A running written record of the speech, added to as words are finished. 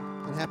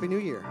and Happy New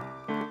Year.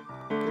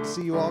 Good to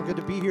see you all. Good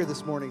to be here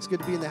this morning. It's good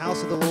to be in the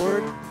house of the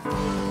Lord.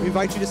 We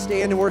invite you to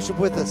stand and worship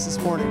with us this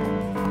morning.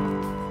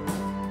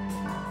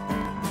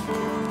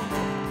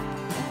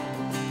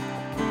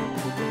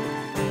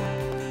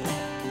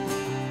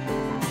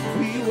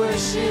 We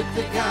worship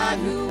the God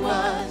who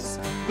was.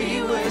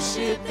 We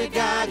worship the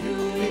God who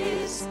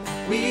is.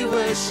 We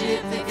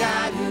worship the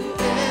God who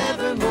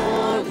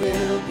evermore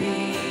will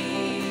be.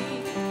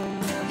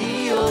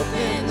 He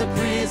opened the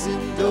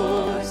prison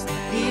doors.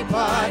 He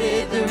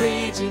parted the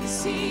raging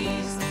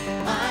seas.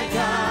 My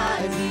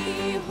God,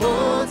 He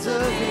holds a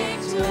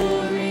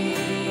victory.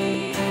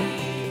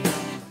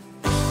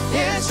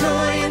 There's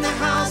joy in the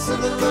house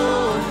of the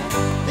Lord.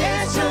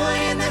 There's joy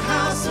in the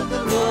house of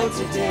the Lord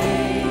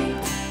today.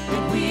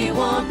 And we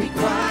won't be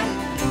quiet.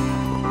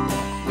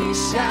 We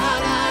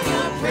shout out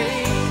your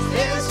praise.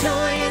 There's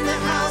joy in the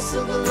house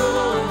of the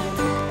Lord.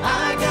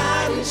 Our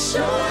God is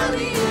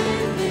surely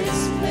in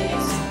this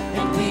place.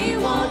 And we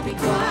won't be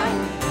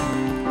quiet.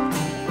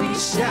 We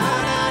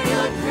shout out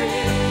your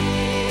praise.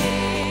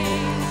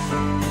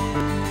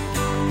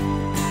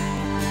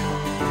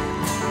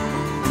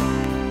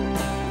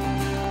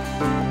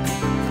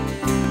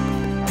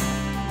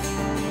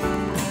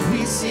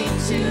 We sing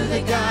to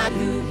the God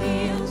who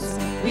heals.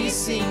 We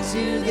sing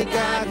to the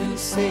God who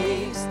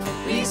saves.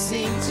 We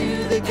sing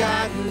to the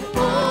God who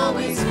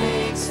always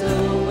makes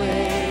a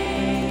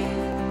way.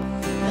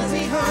 As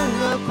He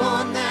hung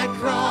upon that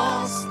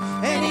cross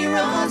and He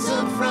rose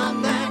up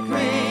from that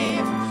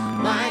grave,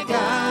 my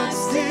God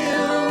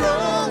still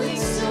rolling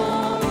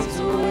stones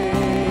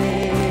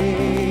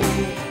away.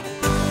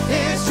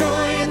 There's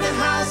joy in the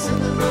house of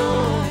the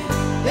Lord.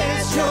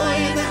 There's joy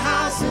in the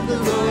house of the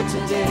Lord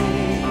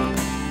today.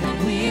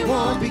 And we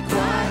won't be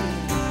quiet.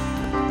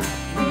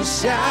 We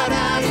shout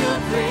out your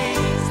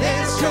praise.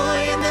 There's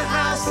joy in the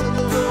house of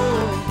the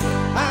Lord.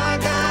 Our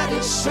God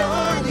is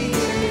surely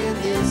in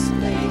this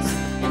place.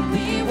 And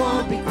we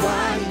won't be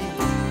quiet.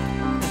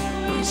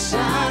 We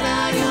shout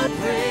out your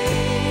praise.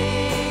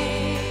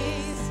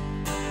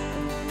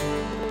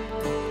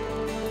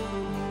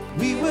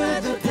 We were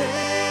the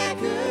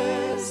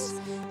beggars,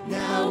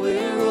 now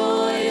we're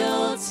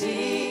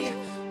royalty.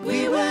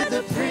 We were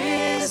the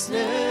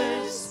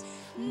prisoners,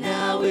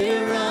 now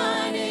we're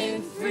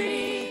running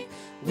free.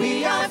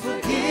 We are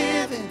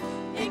forgiven,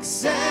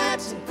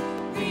 accepted,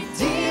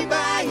 redeemed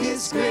by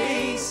His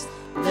grace.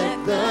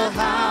 Let the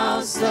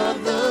house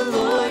of the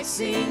Lord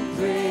sing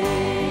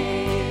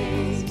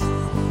praise.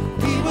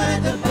 We were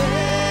the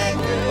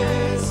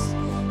beggars,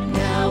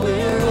 now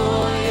we're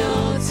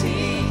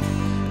royalty.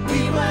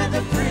 We were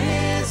the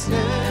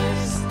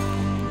prisoners,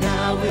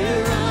 now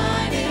we're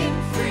running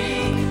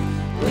free.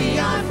 We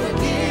are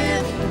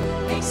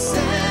forgiven,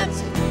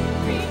 accepted,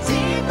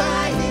 redeemed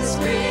by His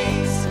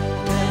grace.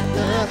 Let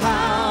the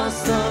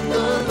house of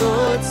the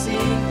Lord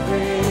sing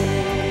praise.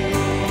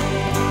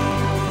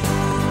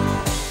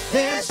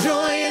 There's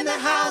joy in the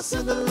house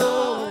of the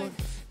Lord.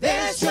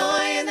 There's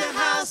joy in the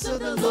house of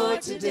the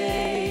Lord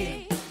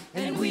today.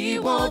 And we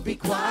won't be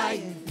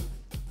quiet.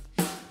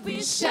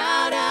 We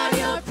shout out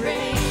your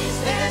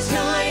praise. There's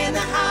joy in the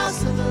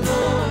house of the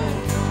Lord.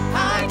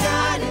 Our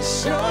God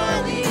is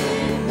surely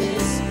in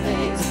this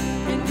place.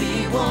 And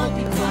we won't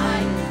be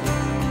quiet.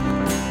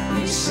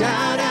 We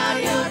shout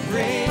out your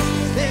praise.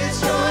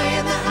 There's joy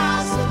in the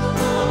house of the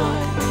Lord.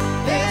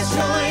 There's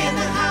joy in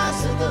the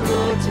house of the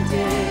Lord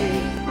today.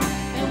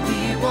 And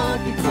we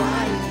won't be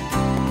quiet.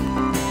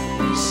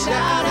 We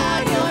shout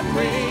out your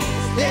praise.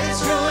 There's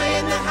joy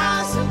in the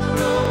house of the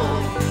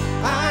Lord.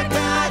 Our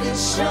God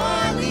is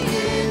surely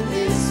in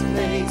this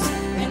place.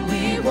 And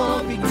we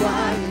won't be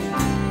quiet.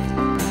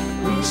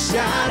 We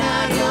shout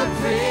out your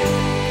praise.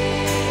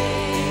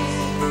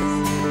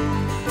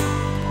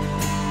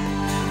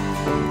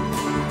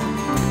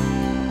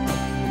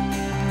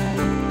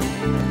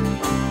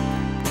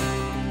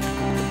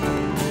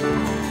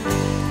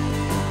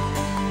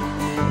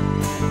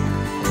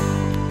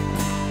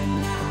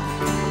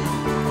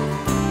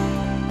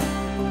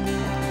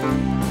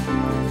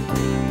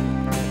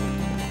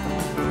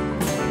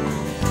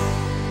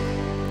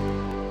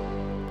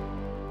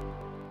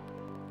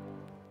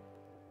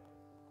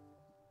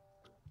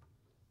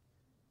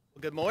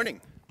 Good morning.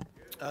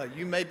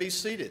 You may be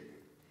seated.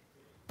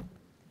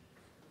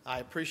 I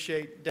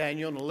appreciate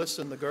Daniel and Alyssa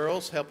and the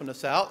girls helping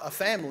us out. A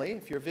family,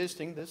 if you're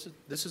visiting,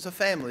 this is a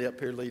family up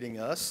here leading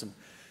us. And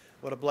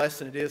what a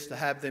blessing it is to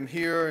have them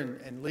here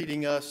and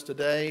leading us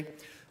today.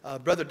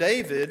 Brother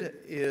David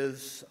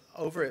is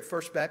over at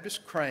First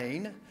Baptist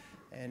Crane,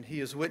 and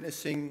he is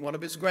witnessing one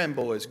of his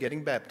grandboys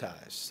getting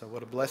baptized. So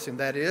what a blessing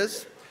that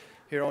is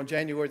here on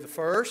January the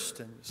 1st.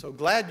 And so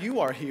glad you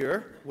are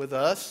here with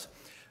us.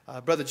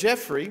 Brother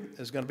Jeffrey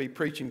is going to be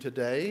preaching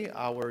today,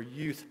 our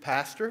youth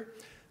pastor.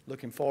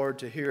 Looking forward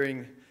to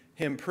hearing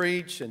him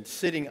preach and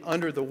sitting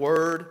under the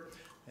Word,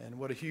 and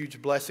what a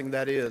huge blessing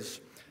that is.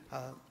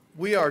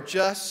 We are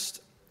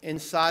just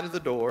inside of the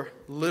door,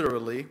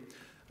 literally,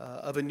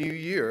 of a new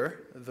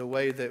year, the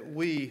way that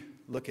we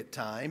look at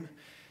time.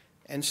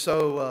 And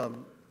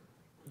so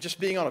just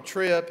being on a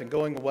trip and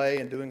going away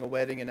and doing a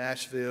wedding in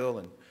Asheville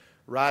and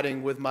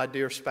riding with my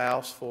dear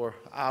spouse for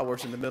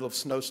hours in the middle of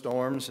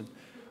snowstorms and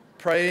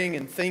praying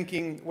and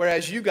thinking,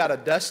 whereas you got a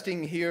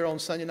dusting here on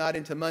Sunday night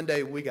into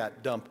Monday, we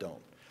got dumped on.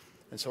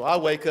 And so I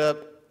wake up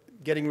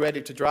getting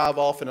ready to drive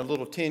off in a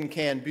little tin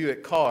can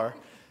Buick car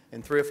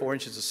in 3 or 4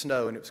 inches of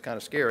snow, and it was kind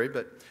of scary,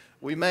 but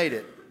we made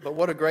it. But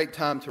what a great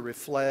time to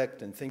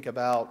reflect and think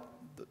about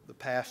the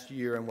past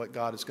year and what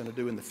God is going to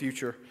do in the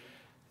future.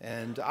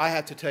 And I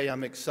have to tell you,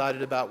 I'm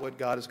excited about what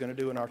God is going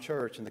to do in our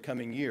church in the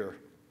coming year.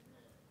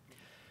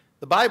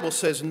 The Bible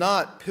says,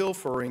 not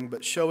pilfering,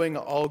 but showing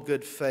all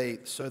good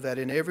faith, so that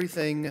in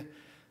everything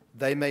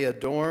they may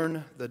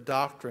adorn the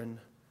doctrine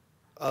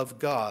of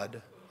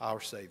God,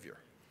 our Savior.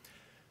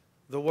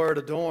 The word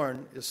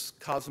adorn is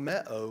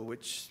cosmeo,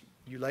 which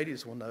you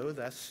ladies will know,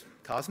 that's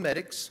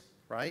cosmetics,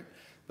 right?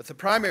 But the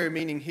primary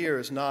meaning here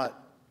is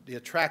not the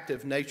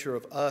attractive nature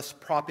of us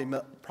propping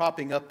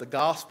up the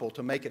gospel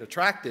to make it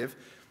attractive,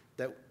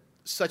 that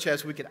such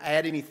as we could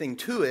add anything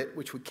to it,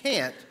 which we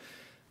can't,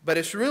 but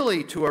it's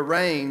really to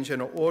arrange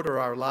and order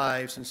our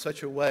lives in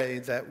such a way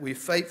that we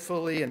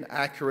faithfully and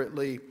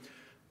accurately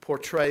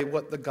portray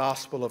what the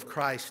gospel of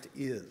Christ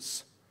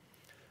is.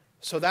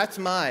 So that's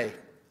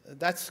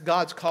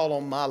God's call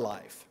on my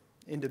life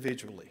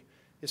individually.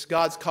 It's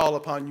God's call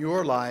upon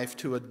your life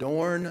to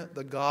adorn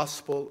the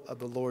gospel of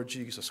the Lord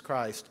Jesus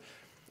Christ.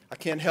 I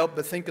can't help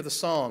but think of the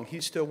song,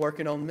 He's Still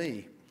Working on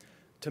Me,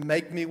 to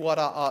make me what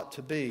I ought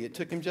to be. It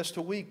took Him just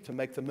a week to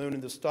make the moon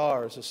and the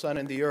stars, the sun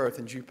and the earth,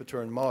 and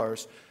Jupiter and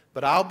Mars.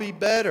 But I'll be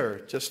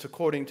better just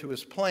according to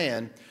His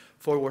plan,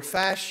 for we're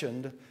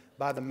fashioned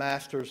by the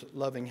Master's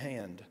loving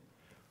hand.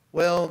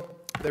 Well,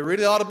 there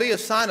really ought to be a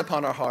sign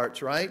upon our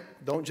hearts, right?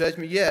 Don't judge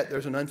me yet.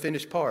 There's an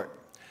unfinished part.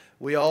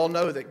 We all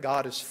know that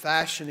God is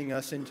fashioning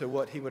us into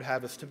what He would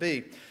have us to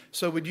be.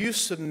 So would you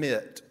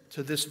submit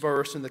to this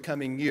verse in the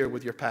coming year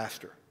with your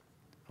pastor?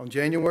 On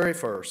January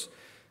 1st,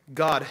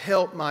 God,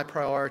 help my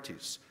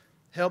priorities.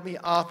 Help me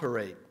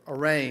operate,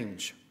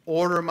 arrange,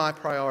 order my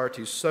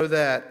priorities so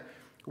that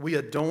we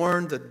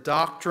adorn the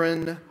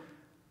doctrine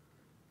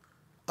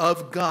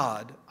of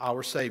God,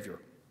 our Savior.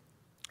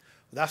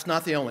 That's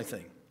not the only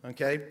thing,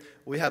 okay?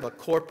 We have a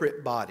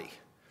corporate body.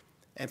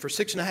 And for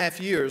 6.5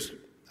 years,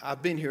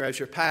 I've been here as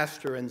your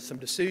pastor, and some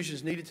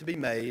decisions needed to be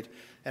made.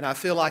 And I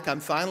feel like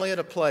I'm finally at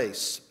a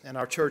place, and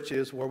our church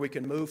is, where we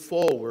can move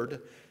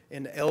forward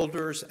in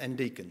elders and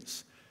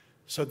deacons.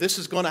 So this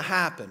is going to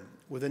happen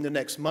within the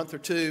next month or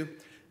two,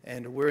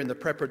 and we're in the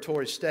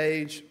preparatory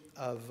stage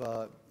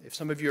of, if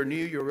some of you are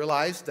new, you'll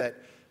realize that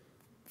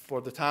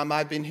for the time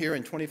I've been here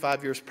and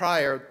 25 years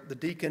prior, the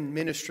deacon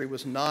ministry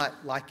was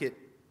not like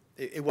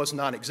it was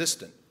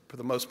non-existent for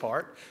the most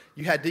part.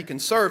 You had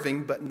deacons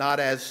serving, but not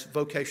as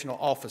vocational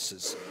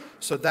offices.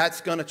 So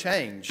that's going to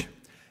change.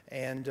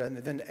 And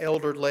then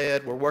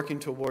elder-led, we're working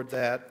toward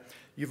that.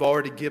 You've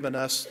already given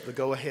us the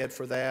go-ahead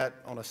for that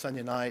on a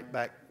Sunday night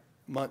back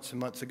months and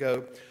months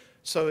ago.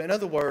 So in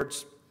other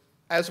words,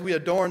 as we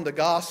adorn the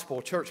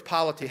gospel, church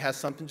polity has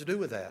something to do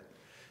with that.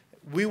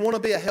 We want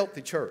to be a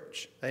healthy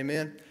church,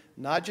 amen?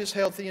 Not just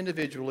healthy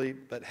individually,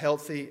 but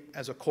healthy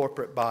as a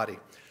corporate body.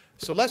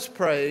 So let's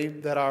pray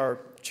that our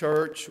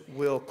church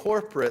will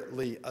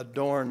corporately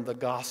adorn the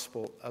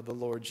gospel of the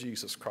Lord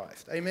Jesus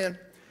Christ. Amen?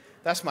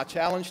 That's my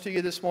challenge to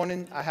you this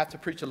morning. I have to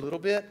preach a little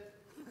bit.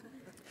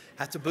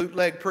 I have to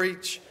bootleg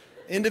preach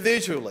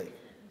individually.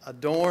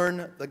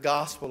 Adorn the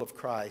gospel of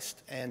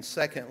Christ. And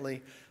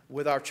secondly,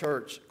 with our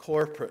church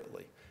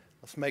corporately.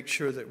 Let's make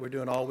sure that we're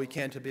doing all we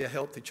can to be a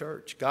healthy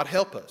church. God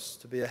help us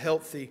to be a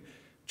healthy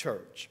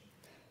church.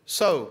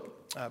 So,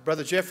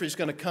 Brother Jeffrey's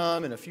going to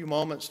come in a few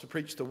moments to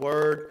preach the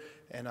word,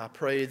 and I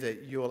pray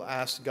that you'll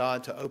ask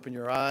God to open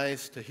your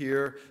eyes to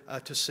hear,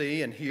 to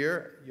see and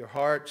hear, your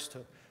hearts to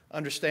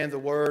understand the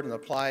word and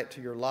apply it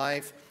to your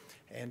life.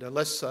 And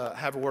let's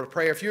have a word of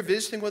prayer. If you're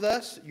visiting with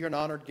us, you're an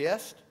honored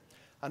guest.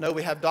 I know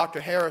we have Dr.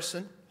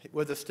 Harrison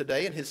with us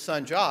today and his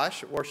son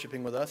Josh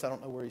worshiping with us. I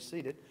don't know where he's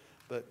seated,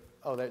 but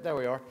oh, there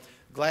we are.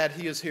 Glad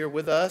he is here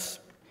with us.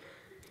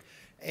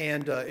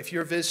 And if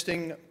you're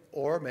visiting,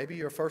 or maybe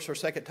you're a first or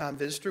second time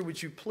visitor,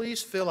 would you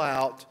please fill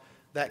out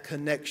that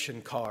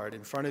connection card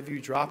in front of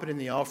you, drop it in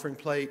the offering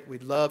plate.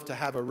 We'd love to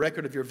have a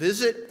record of your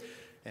visit,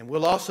 and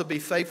we'll also be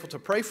faithful to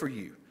pray for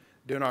you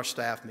during our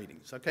staff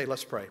meetings. Okay,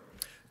 let's pray.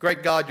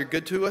 Great God, you're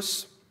good to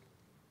us.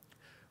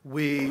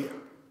 We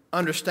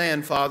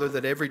understand, Father,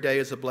 that every day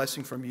is a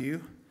blessing from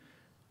you.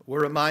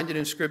 We're reminded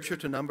in Scripture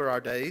to number our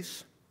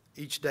days.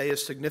 Each day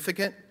is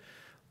significant.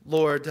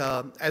 Lord,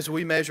 as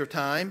we measure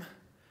time,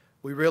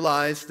 we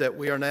realize that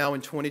we are now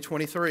in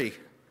 2023.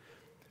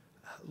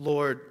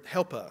 Lord,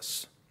 help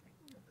us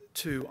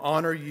to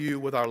honor you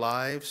with our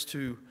lives,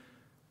 to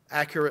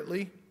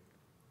accurately,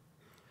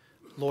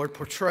 Lord,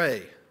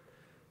 portray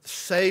the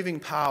saving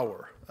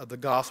power of the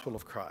gospel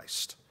of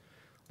Christ.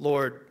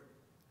 Lord,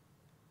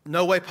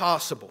 no way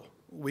possible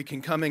we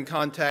can come in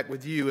contact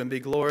with you and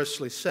be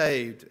gloriously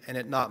saved and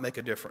it not make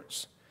a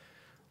difference.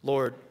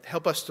 Lord,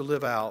 help us to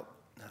live out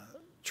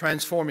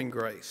transforming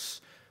grace.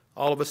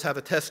 All of us have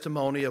a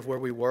testimony of where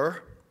we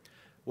were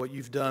what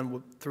you've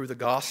done through the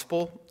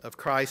gospel of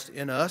Christ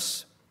in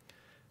us,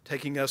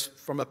 taking us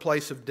from a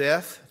place of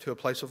death to a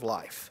place of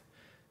life.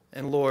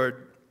 And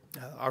Lord,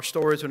 our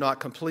stories are not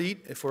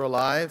complete if we're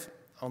alive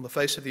on the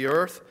face of the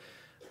earth.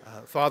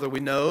 Father, we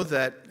know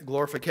that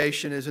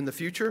glorification is in the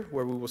future,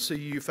 where we will see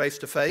you face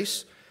to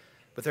face.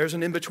 But there's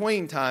an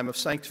in-between time of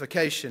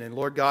sanctification. And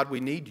Lord God, we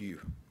need you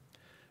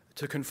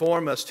to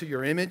conform us to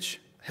your image.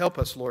 Help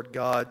us, Lord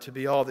God, to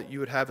be all that you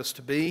would have us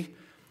to be.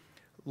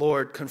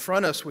 Lord,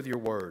 confront us with your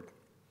word.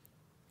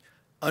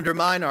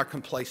 Undermine our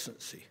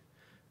complacency.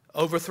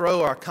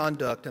 Overthrow our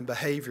conduct and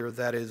behavior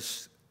that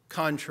is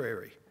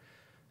contrary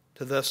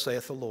to thus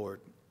saith the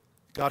Lord.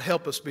 God,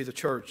 help us be the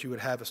church you would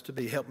have us to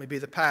be. Help me be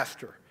the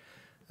pastor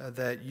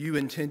that you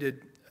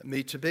intended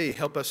me to be.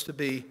 Help us to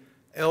be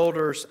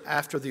elders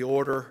after the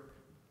order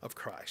of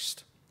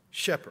Christ,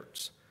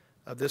 shepherds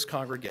of this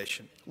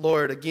congregation.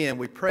 Lord, again,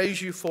 we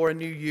praise you for a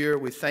new year.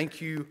 We thank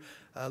you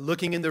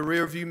looking in the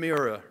rearview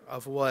mirror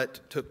of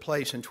what took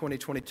place in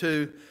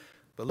 2022,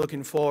 but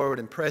looking forward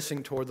and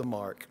pressing toward the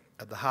mark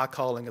of the high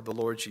calling of the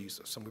Lord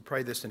Jesus. And we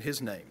pray this in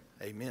his name.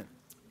 Amen.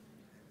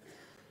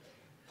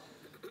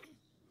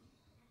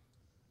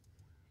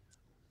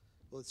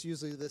 Well, it's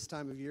usually this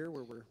time of year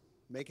where we're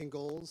making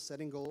goals,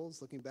 setting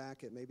goals, looking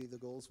back at maybe the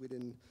goals we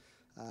didn't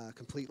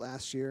complete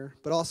last year,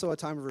 but also a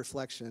time of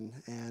reflection.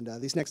 And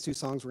these next two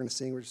songs we're going to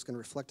sing, we're just going to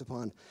reflect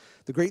upon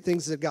the great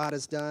things that God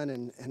has done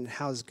and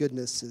how his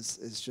goodness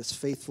is just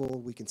faithful.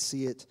 We can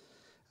see it,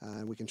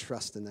 and we can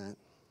trust in that.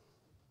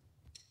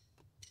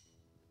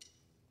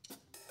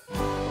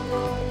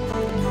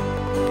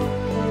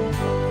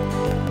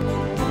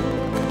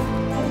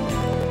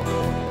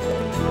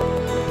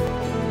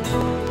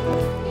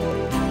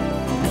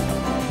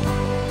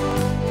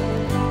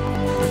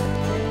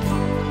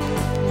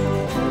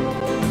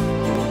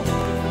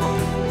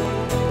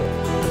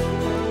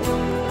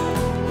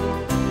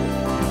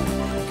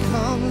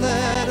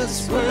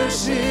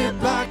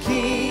 Worship our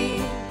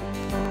King.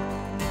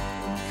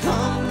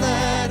 Come,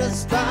 let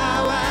us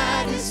bow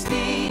at his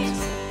feet.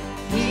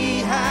 He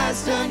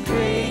has done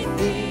great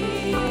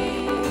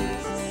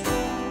things.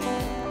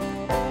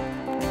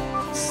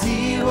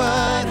 See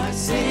what our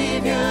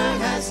Savior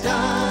has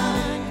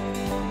done.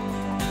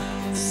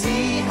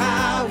 See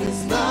how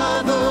his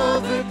love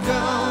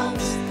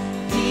overcomes.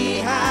 He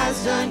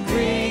has done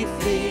great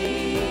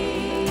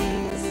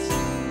things.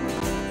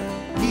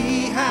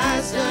 He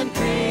has done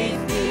great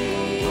things.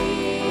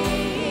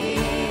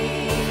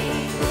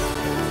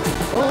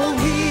 Oh,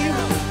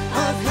 hero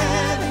of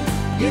heaven,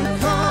 you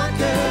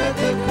conquer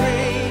the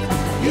grave.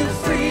 You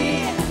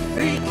free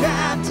every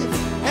captive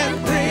and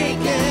break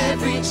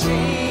every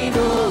chain.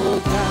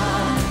 Oh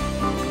God,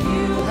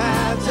 you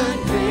have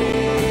done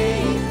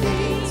great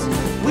things.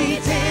 We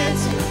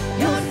dance in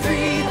your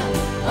freedom,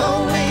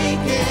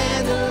 awake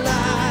and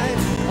alive.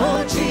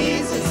 Oh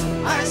Jesus,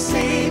 our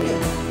Savior,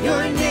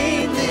 your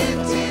name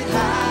lifted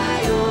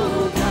high.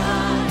 Oh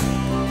God,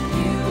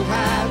 you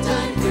have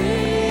done great.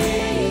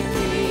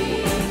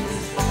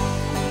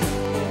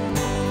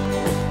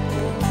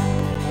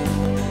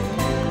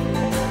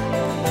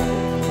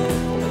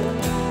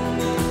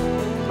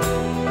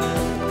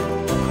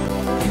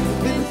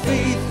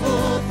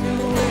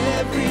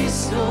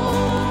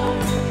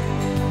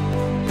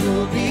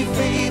 You'll be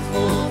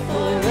faithful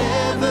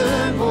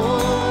forevermore.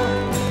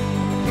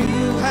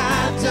 You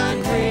have done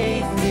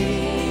great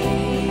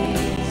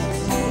things,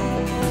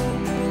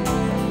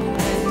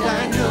 and I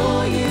know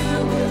you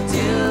will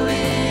do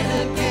it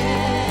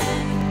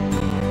again.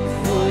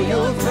 For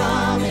your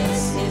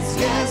promise is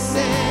yes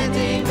and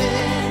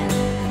amen.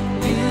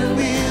 You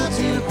will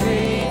do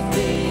great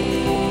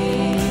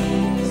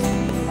things.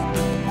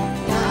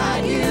 God,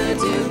 you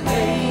do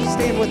great things.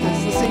 Stand with us.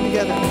 Let's sing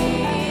together.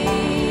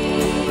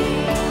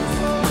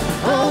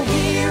 Oh,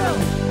 hero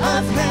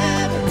of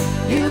heaven,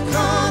 you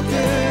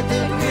conquered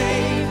the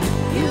grave.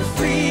 You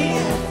free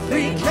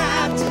every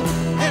captive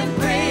and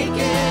break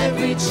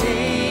every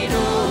chain.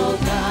 Oh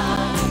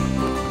God,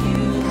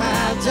 you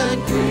have done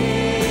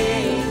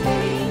great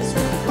things.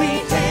 We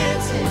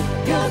dance in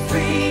your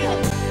freedom,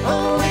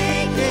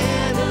 awake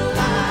and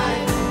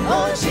alive.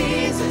 Oh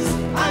Jesus,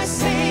 our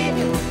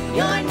Savior,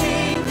 your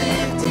name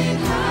lifted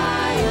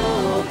high.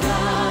 Oh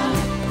God,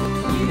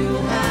 you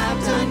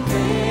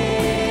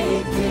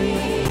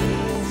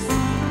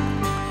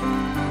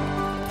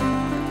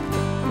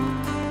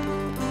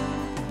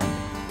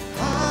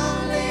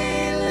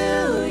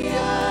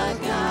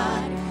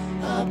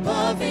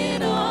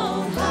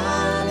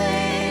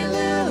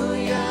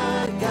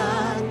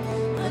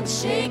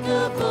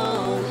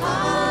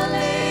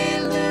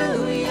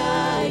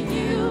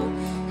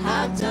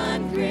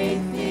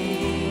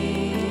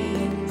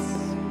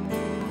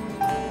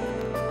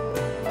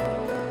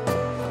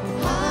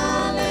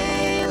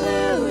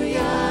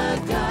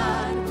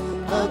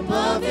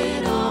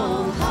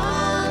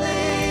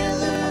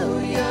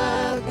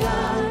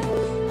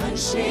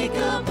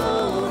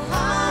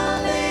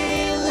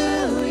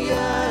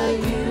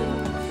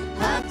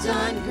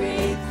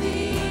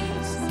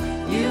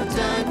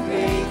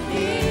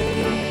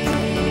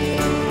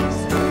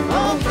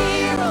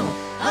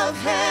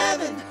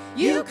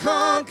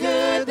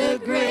conquered the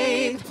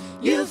grave.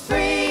 You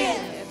free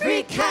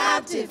every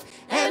captive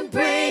and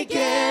break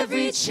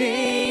every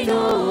chain,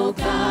 oh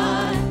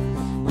God.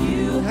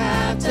 You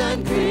have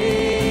done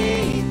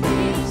great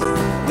things.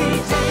 We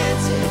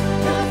dance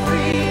in your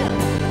freedom,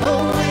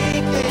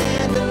 awake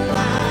and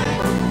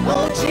alive.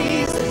 Oh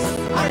Jesus,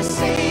 our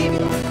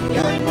Savior,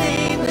 your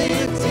name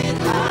lifted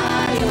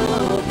high,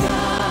 oh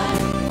God.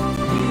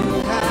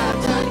 You have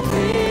done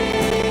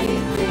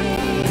great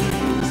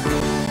things.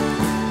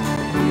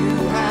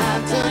 You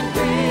have done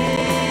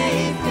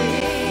great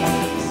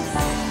things.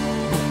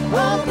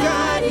 Oh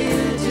God,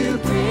 you do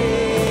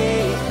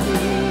great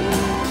things.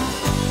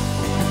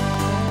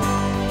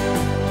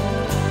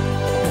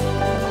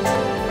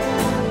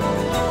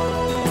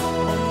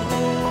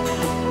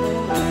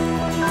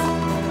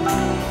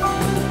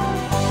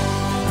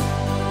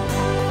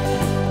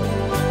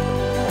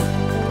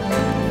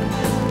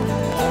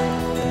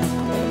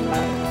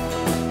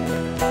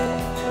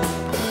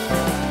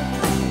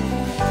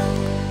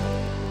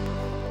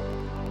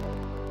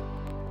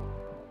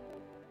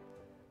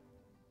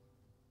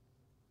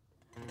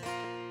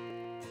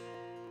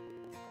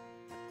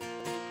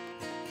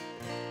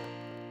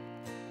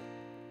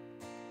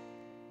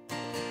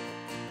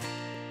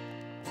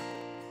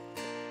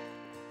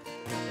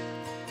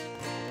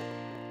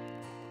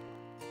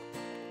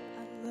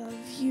 I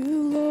love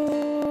you,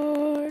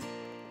 Lord,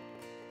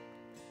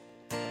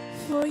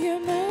 for your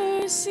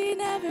mercy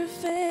never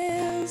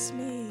fails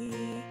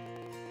me,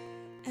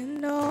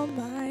 and all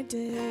my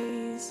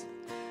days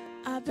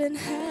I've been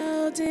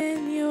held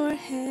in your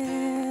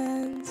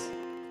hands.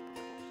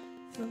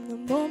 From the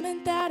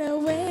moment that I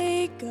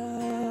wake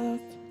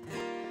up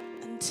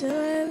until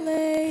I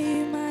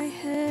lay my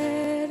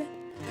head,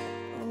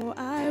 oh,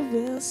 I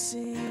will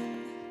sing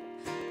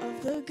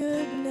of the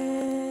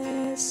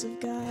goodness of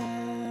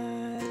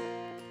God.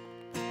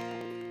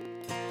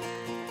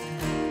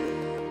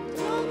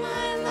 All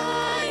my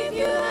life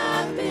you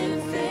have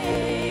been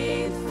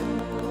faithful.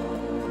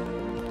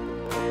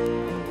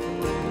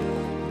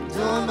 And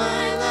all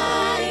my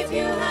life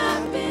you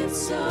have been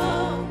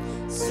so,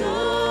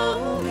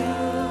 so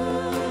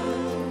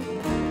good.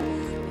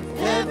 With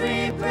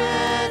every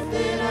breath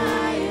that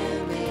I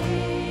am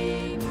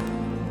able,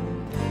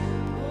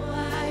 oh,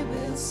 I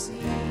will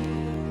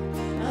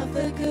sing of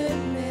the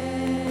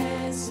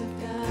goodness of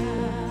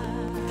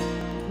God.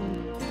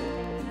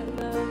 I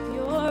love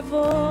your voice.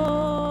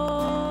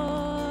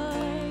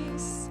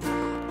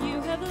 You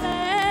have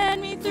led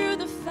me through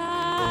the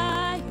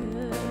fire,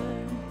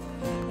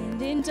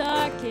 and in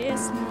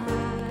darkest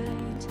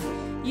night,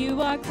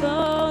 you are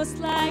close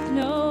like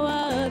no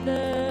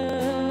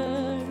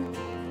other.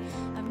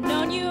 I've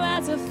known you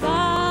as a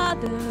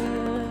father.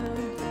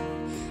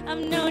 I've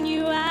known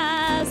you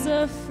as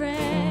a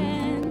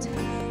friend,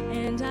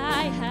 and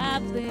I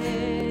have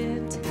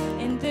lived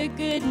in the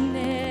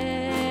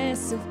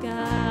goodness of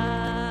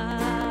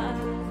God.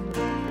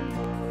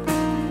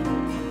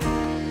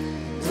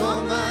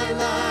 All my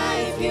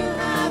life you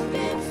have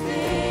been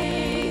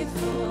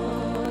faithful,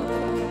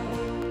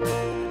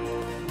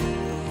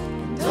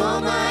 and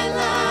all my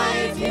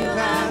life you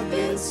have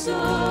been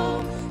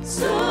so,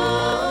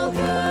 so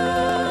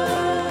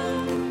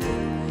good.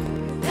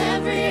 With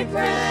every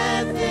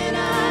breath that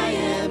I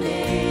am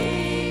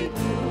able,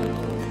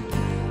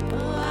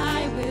 oh,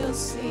 I will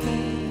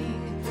sing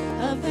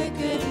of the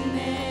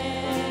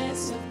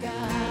goodness of God.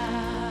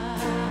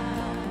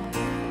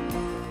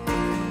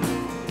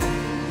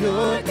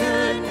 Your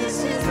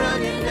goodness is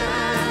running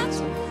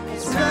after,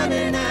 it's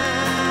running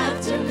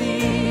after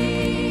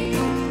me.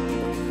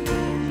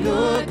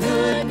 Your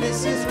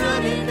goodness is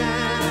running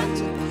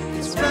after,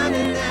 it's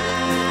running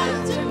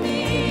after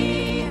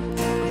me.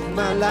 With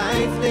my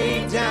life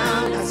laid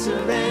down, I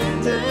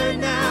surrender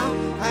now.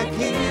 I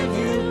give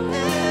you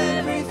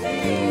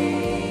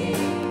everything.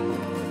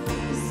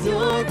 'Cause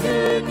your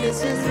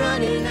goodness is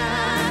running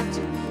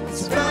after,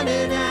 it's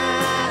running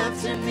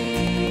after me.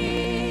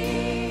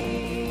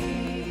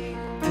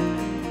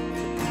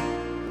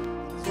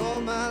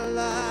 All my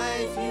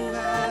life you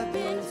have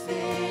been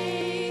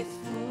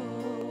faithful.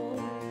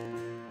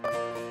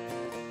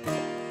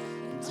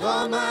 And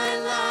all my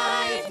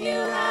life you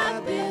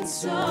have been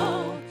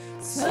so,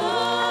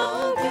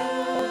 so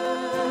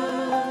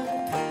good.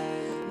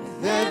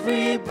 With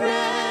every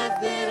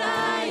breath that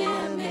I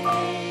am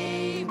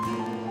able,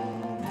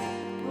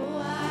 oh,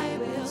 I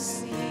will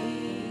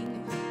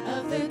sing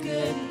of the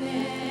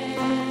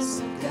goodness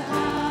of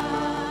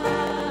God.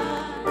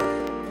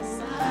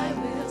 Yes, I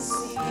will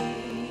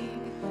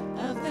sing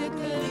of the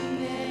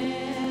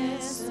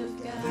goodness of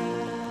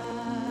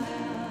God.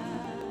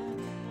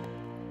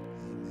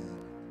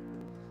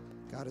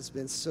 God has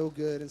been so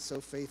good and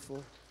so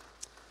faithful.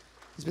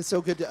 He's been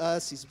so good to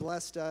us. He's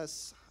blessed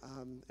us.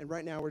 And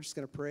right now, we're just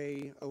going to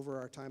pray over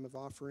our time of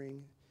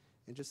offering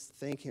and just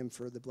thank him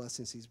for the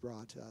blessings he's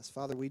brought to us.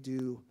 Father, we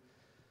do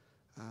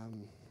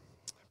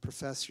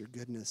profess your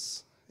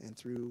goodness, and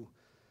through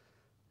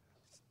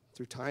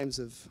times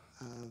of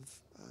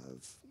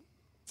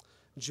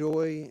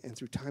joy and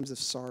through times of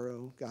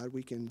sorrow, God,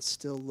 we can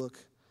still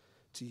look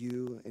to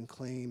you and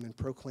claim and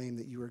proclaim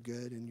that you are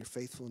good and your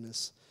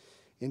faithfulness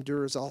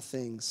endures all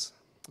things.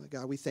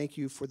 God, we thank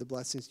you for the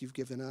blessings you've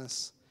given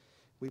us.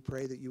 We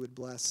pray that you would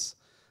bless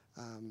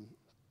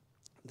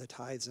the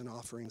tithes and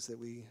offerings that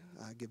we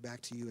give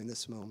back to you in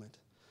this moment.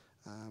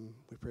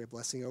 We pray a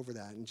blessing over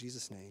that. In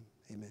Jesus' name,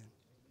 amen.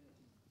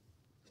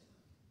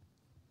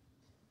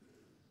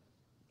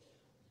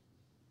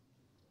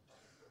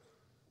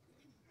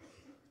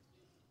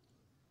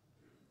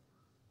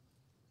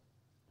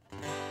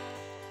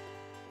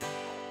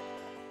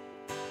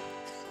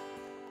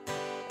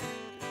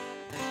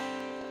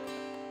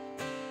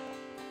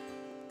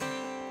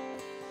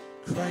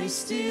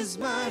 Christ is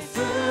my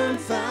firm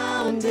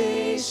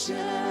foundation,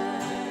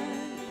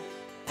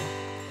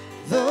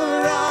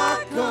 the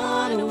rock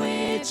on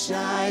which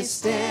I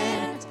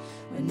stand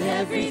when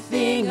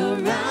everything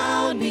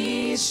around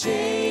me is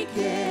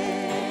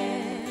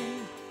shaken.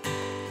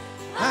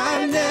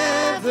 I've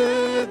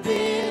never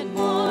been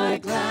more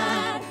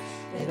glad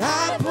that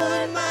I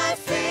put my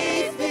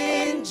faith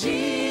in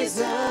Jesus.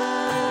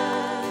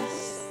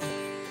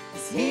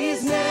 'Cause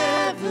He's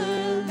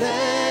never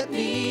let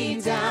me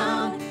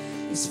down.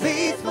 He's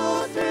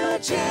faithful through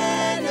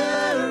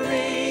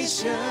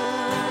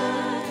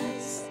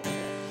generations.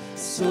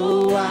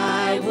 So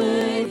why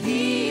would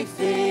He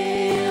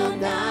fail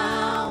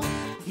now?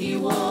 He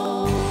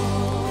won't.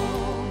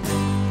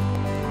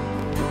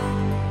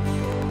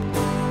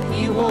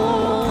 He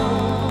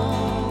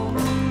won't.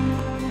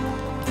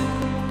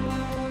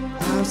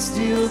 I've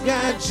still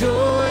got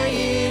joy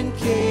in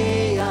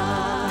chaos.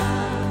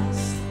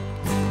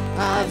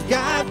 I've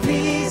got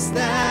peace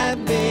that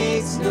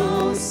makes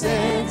no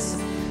sense.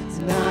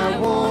 And I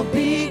won't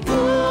be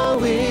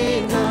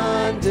going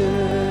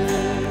under.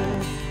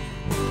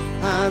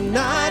 I'm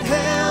not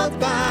held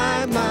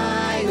by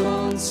my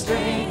own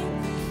strength,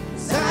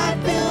 'cause I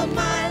built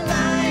my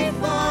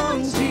life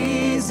on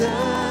Jesus.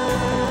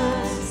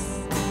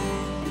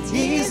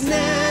 He's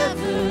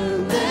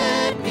never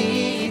let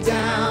me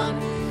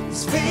down.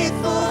 He's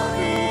faithful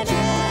in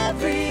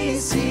every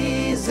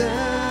season.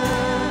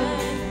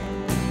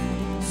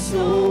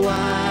 So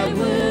why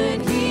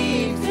would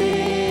He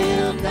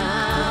fail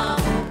now?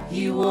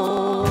 He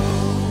won't.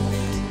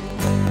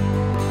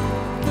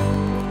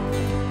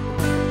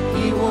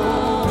 He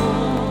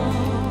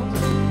won't.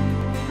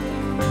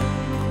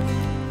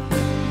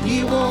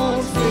 He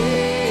won't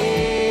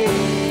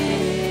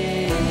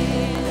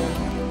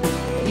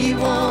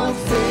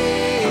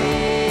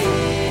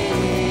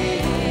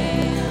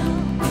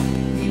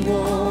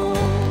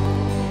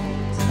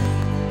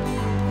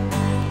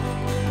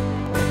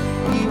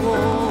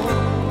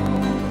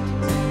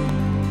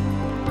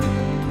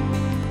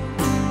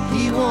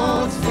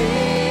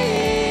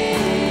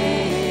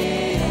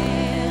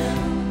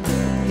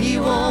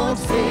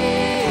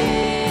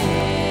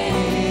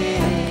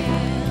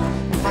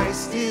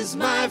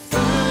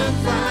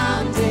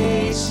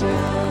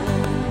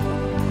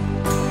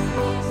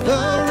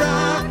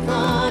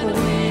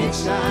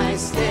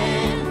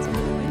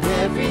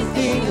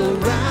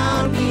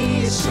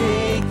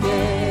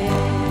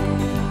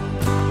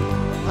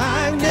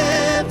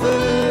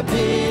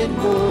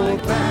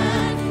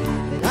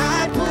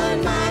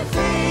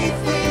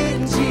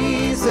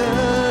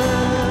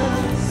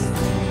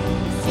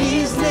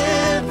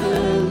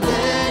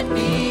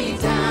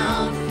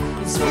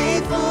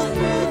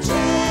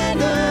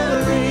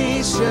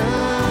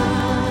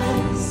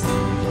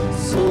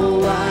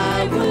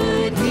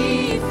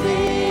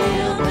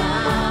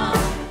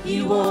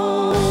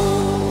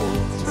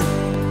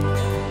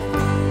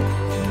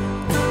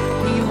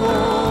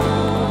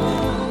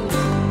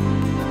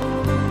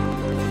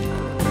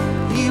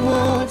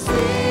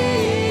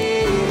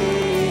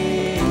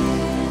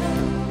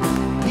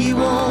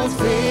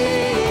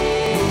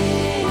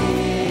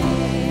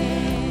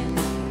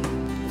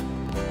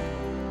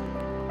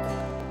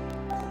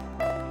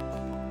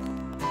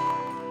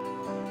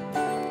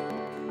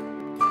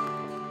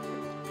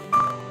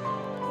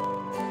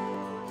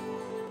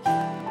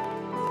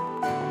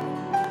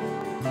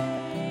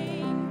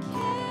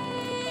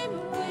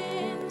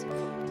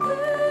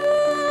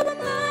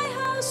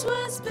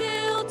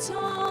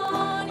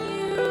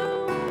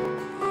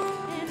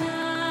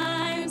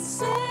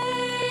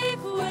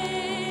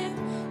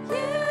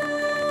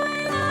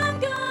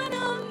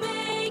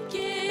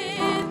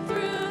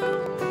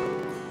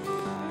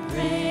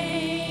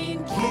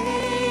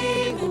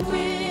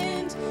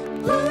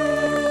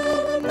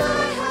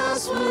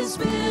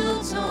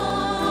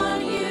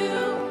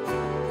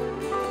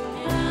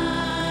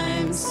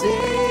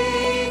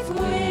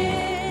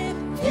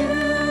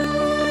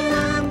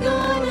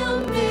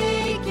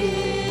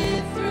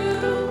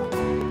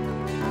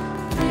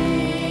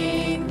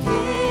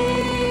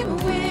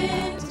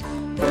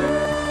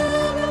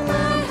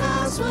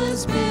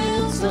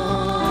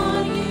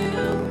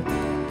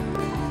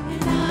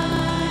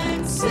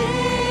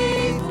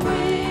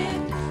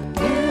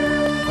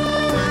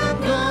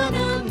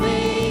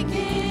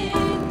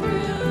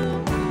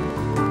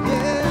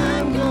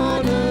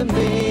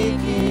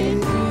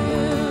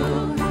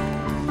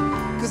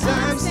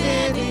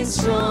standing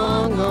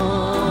strong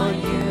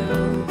on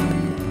you.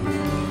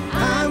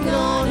 I'm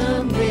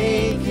gonna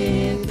make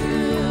it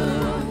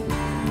through.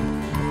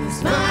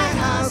 'Cause my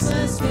house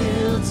is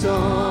built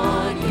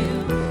on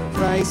you.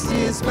 Christ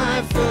is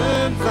my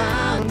firm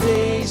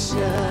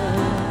foundation.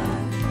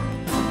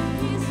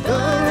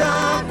 The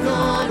rock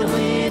on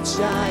which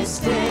I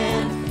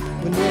stand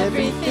when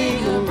everything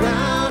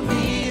around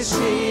me is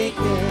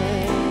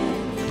shaken.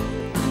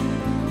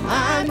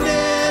 I've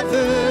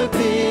never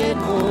been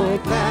more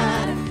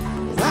glad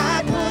that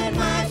I put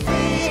my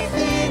faith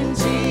in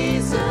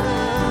Jesus.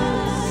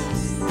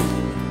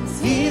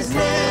 He's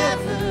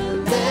never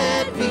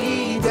let me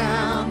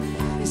down.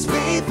 He's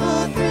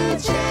faithful through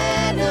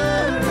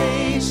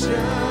generations.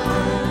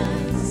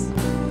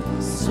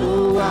 So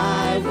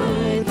why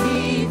would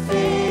he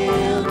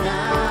fail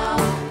now?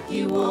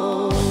 He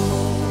won't.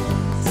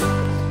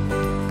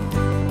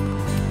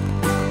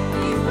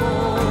 He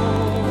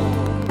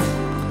won't.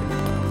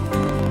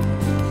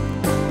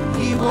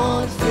 He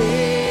won't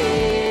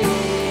fail.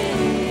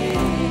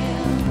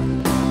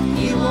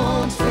 He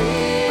won't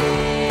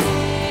fail.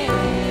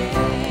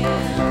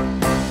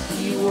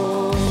 He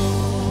won't.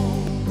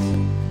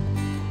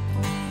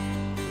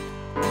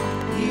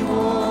 He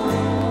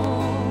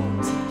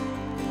won't.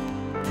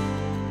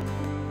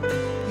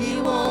 He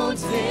won't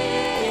fail.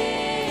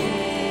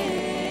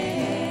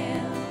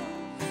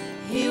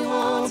 He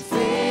won't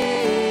fail.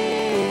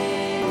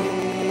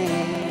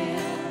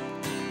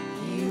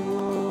 He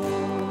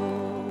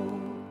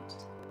won't.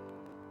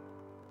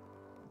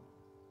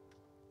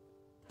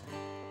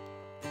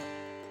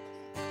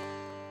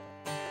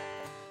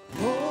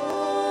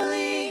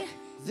 Holy,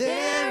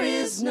 there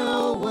is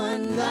no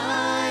one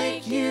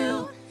like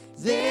you.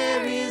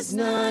 There is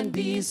none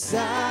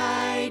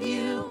beside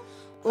you.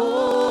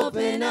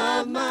 Open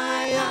up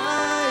my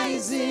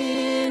eyes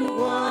in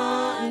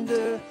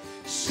wonder.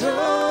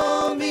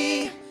 Show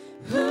me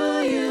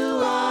who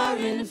you are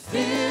and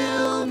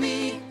fill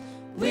me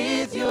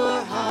with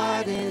your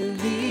heart and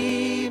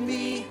lead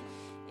me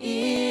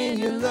in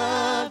your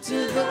love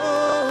to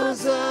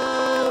those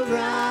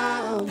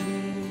around me.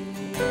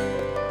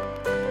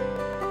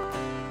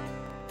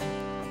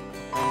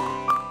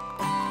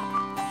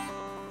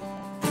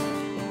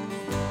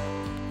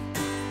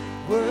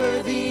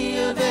 Worthy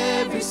of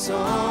every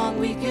song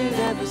we could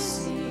ever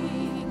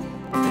sing.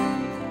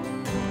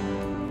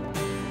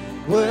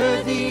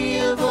 Worthy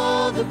of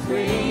all the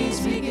praise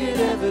we could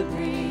ever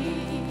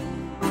bring.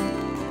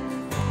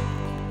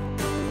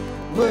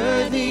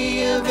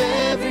 Worthy of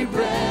every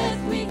breath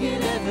we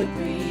could ever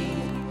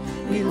breathe.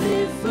 We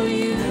live for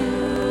you.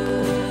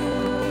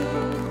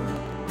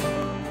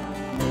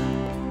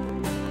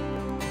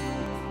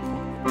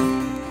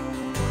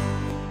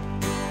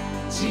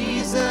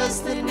 Jesus,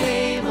 the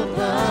name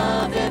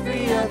above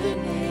every other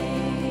name.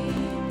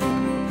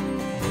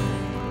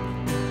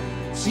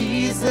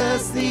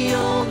 Jesus, the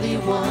only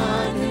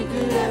one who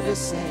could ever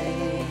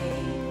save.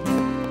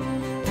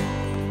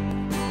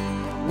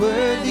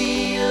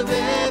 Worthy of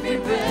every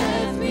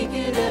breath we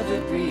could ever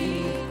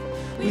breathe.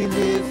 We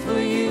live for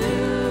you.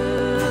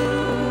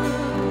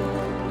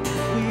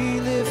 We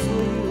live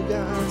for you,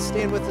 God.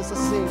 Stand with us,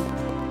 let's sing.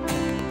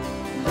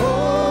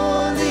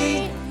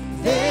 Holy,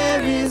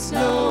 there is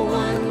no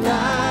one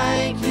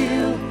like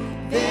you.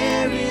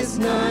 There is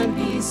none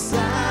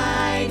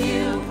beside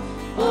you.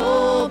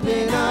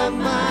 Open up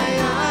my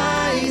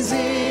eyes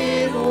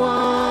in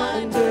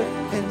wonder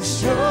and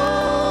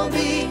show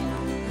me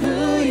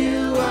who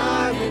you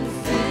are and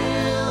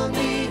fill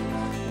me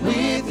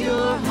with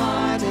your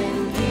heart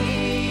and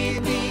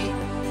lead me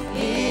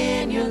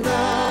in your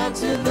love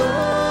to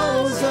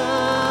those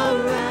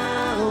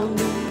around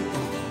me.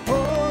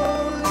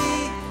 Holy,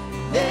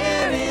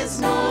 there is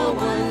no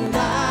one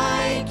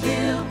like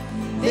you.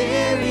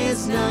 There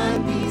is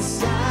none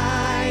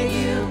beside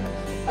you.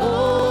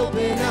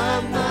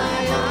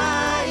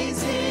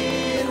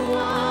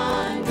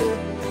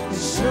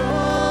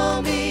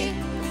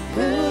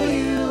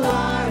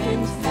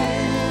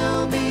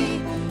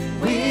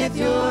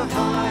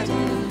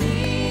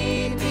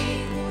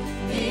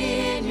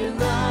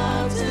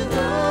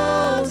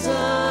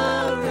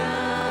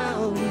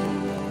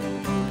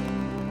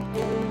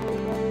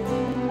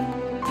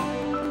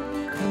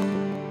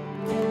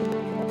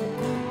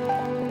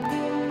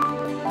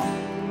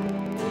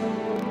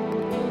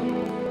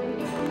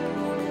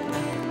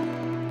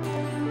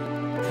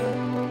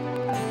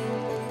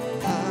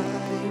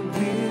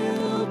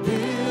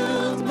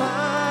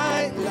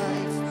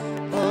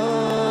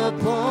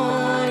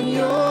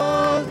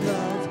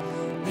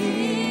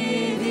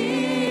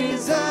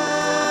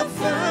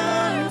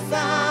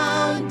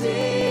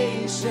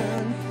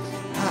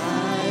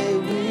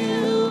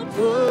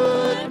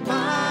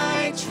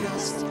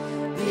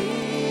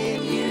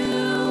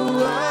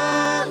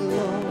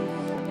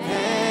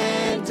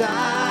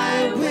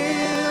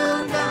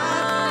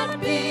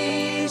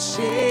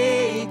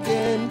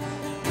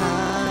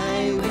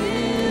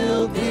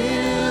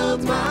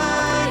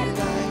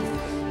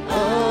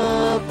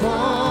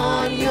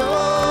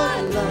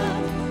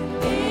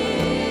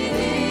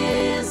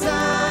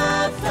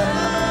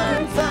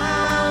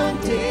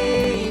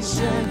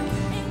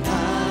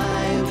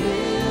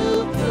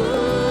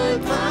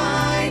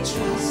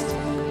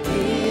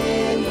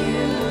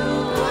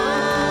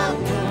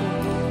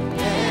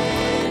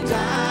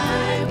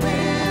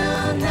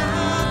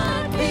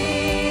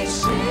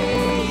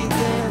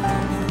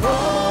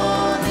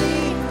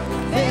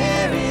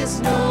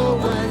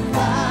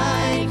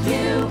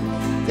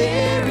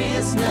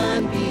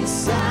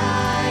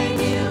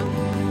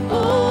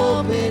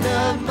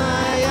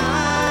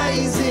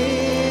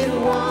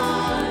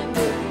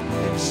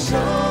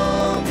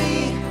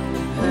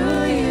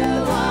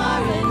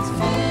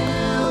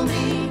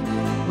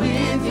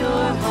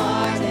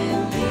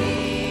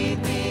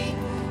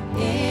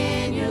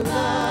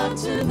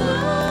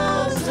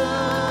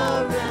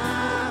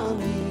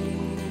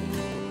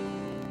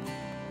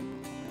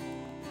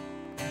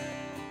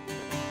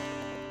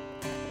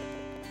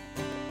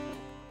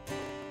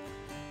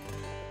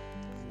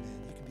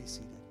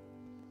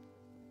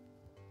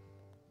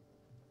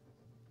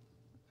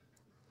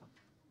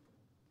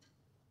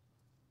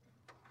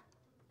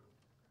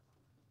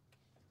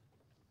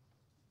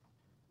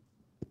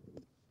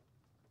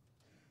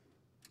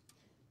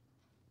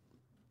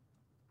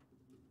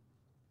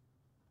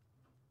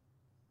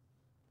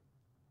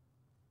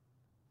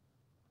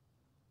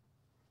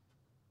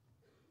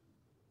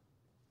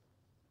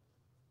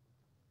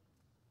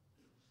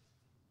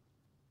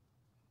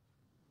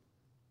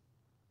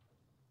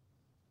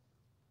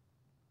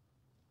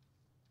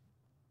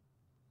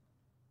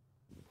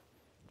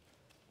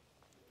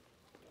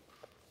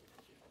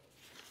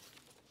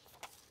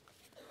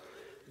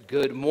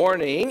 Good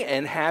morning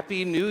and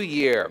Happy New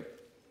Year.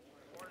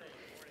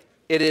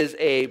 It is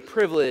a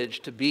privilege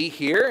to be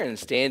here and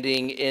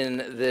standing in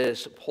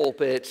this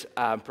pulpit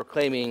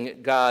proclaiming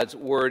God's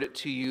word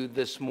to you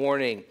this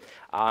morning.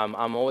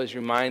 I'm always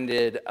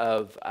reminded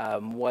of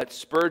what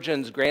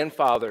Spurgeon's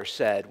grandfather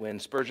said when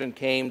Spurgeon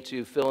came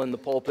to fill in the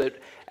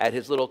pulpit at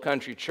his little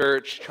country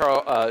church.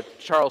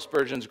 Charles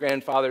Spurgeon's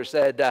grandfather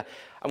said,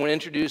 "I'm going to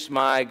introduce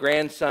my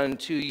grandson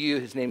to you.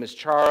 His name is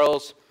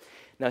Charles.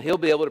 Now, he'll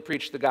be able to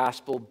preach the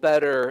gospel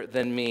better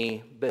than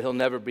me, but he'll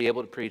never be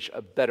able to preach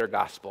a better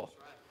gospel."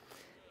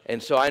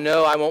 And so I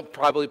know I won't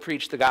probably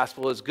preach the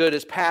gospel as good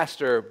as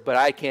pastor, but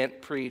I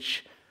can't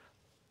preach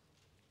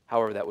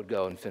however that would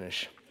go and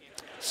finish.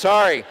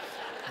 Sorry,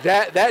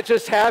 that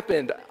just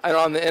happened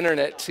on the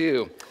internet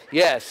too.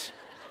 Yes.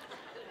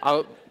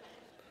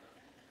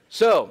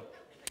 So,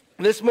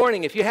 this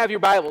morning, if you have your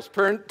Bibles,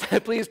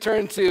 please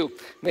turn to,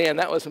 man,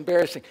 that was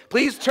embarrassing.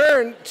 Please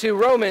turn to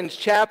Romans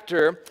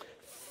chapter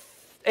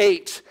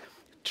 8.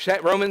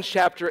 Romans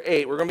chapter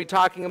 8. We're going to be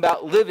talking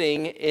about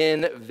living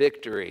in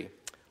victory.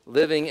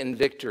 Living in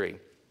victory.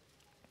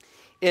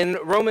 In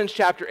Romans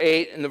chapter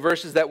 8, in the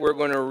verses that we're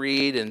going to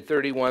read in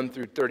 31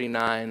 through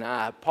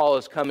 39, Paul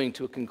is coming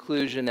to a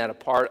conclusion at a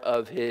part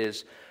of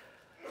his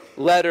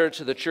letter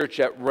to the church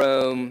at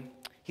Rome.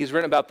 He's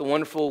written about the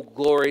wonderful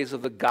glories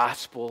of the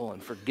gospel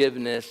and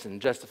forgiveness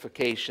and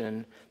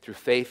justification through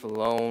faith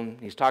alone.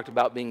 He's talked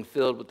about being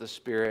filled with the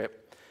Spirit.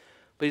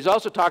 But he's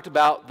also talked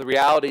about the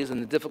realities and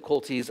the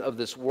difficulties of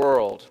this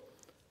world.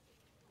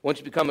 Once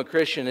you become a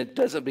Christian, it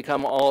doesn't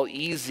become all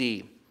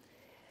easy.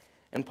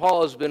 And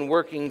Paul has been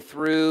working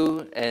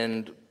through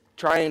and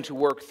trying to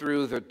work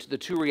through the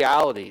two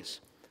realities.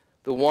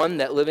 The one,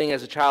 that living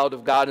as a child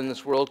of God in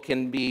this world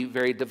can be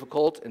very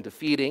difficult and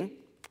defeating.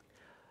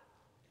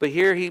 But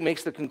here he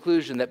makes the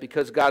conclusion that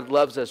because God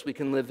loves us, we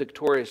can live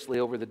victoriously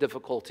over the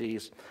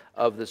difficulties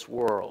of this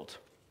world.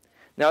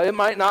 Now, it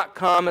might not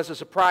come as a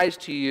surprise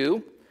to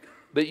you,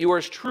 but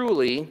yours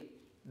truly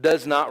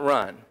does not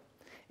run.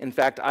 In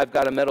fact, I've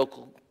got a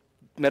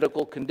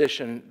medical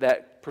condition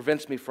that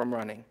prevents me from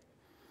running.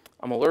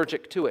 I'm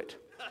allergic to it.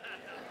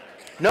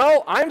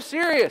 No, I'm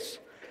serious.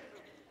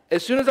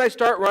 As soon as I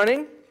start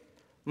running,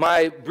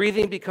 my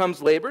breathing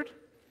becomes labored.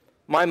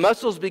 My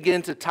muscles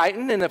begin to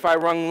tighten, and if I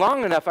run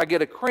long enough, I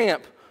get a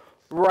cramp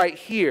right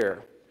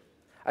here.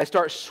 I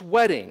start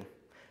sweating.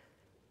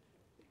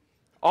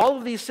 All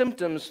of these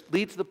symptoms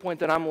lead to the point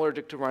that I'm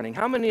allergic to running.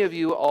 How many of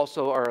you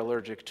also are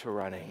allergic to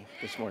running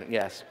this morning?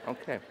 Yes,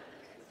 okay.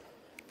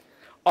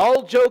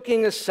 All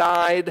joking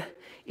aside,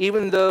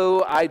 even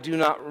though I do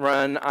not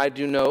run, I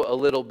do know a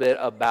little bit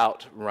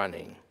about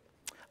running.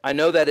 I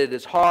know that it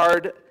is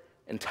hard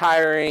and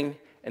tiring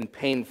and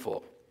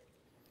painful.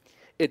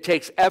 It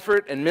takes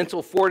effort and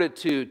mental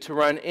fortitude to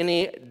run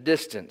any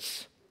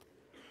distance.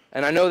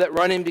 And I know that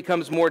running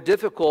becomes more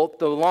difficult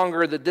the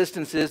longer the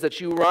distance is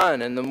that you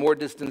run and the more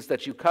distance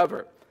that you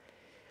cover.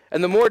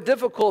 And the more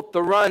difficult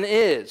the run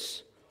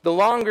is, the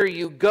longer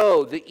you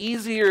go, the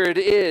easier it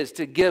is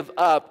to give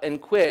up and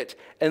quit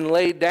and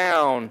lay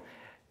down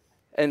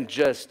and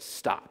just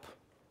stop.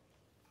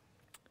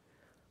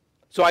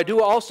 So I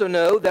do also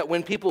know that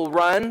when people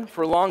run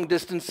for long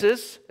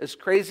distances, as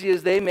crazy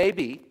as they may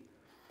be,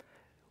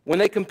 when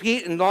they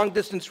compete in long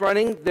distance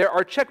running, there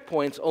are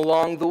checkpoints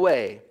along the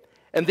way.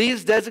 And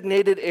these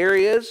designated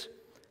areas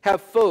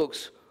have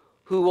folks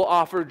who will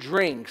offer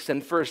drinks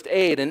and first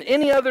aid and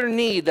any other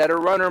need that a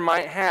runner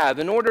might have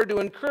in order to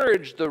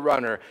encourage the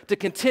runner to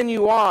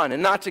continue on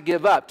and not to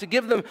give up, to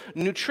give them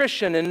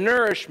nutrition and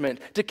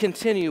nourishment to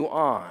continue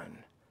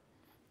on.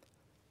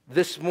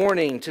 This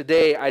morning,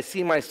 today, I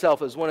see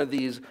myself as one of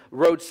these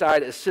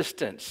roadside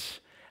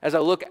assistants. As I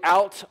look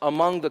out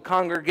among the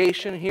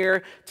congregation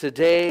here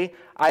today,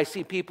 I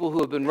see people who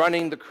have been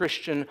running the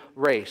Christian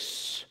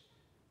race.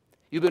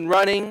 You've been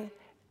running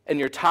and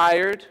you're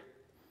tired.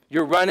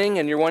 You're running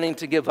and you're wanting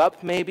to give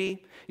up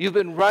maybe. You've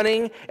been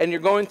running and you're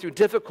going through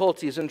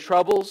difficulties and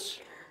troubles.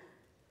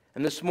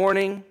 And this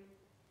morning,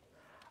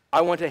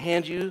 I want to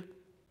hand you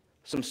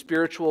some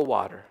spiritual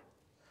water.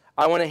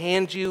 I want to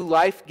hand you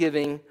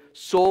life-giving,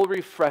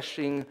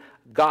 soul-refreshing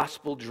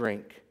gospel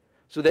drink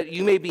so that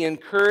you may be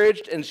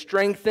encouraged and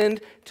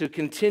strengthened to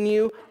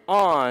continue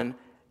on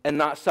and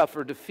not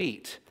suffer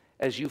defeat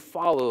as you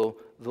follow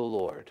the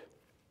Lord.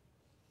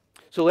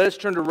 So let us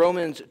turn to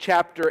Romans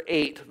chapter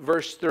 8,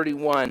 verse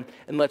 31,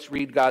 and let's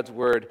read God's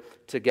word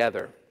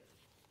together.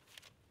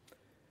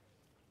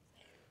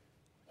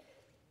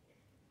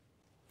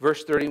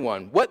 Verse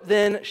 31, "What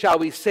then shall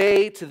we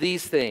say to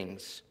these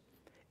things?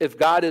 If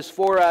God is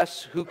for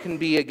us, who can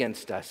be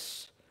against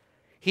us?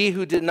 He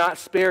who did not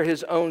spare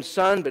his own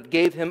son, but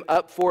gave him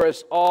up for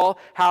us all,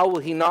 how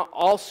will he not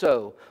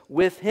also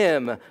with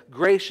him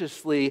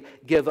graciously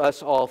give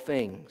us all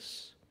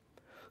things?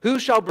 Who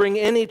shall bring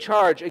any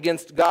charge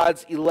against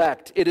God's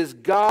elect? It is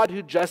God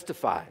who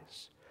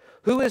justifies.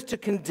 Who is to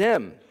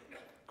condemn?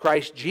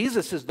 Christ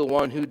Jesus is the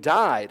one who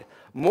died,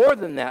 more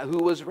than that, who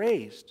was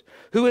raised,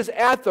 who is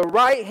at the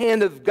right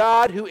hand of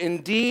God, who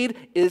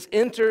indeed is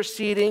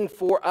interceding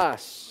for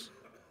us.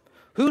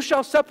 Who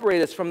shall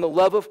separate us from the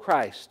love of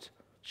Christ?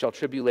 Shall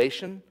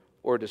tribulation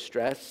or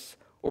distress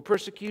or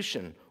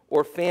persecution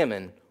or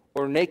famine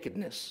or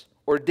nakedness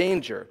or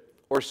danger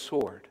or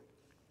sword?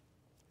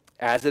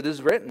 As it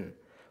is written,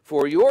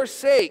 for your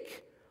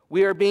sake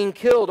we are being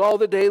killed all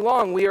the day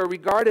long. We are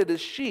regarded as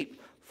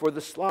sheep for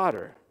the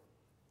slaughter.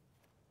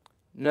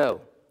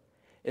 No.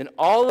 In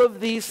all of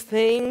these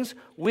things,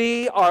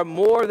 we are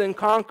more than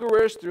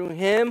conquerors through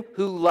him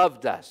who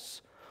loved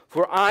us.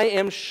 For I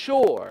am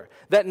sure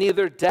that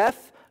neither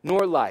death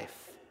nor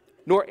life,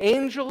 nor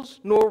angels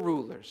nor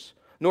rulers,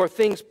 nor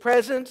things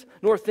present,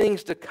 nor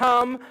things to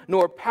come,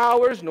 nor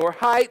powers, nor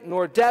height,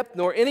 nor depth,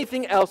 nor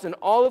anything else in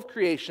all of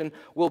creation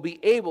will be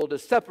able to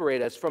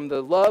separate us from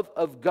the love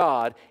of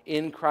God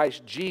in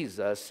Christ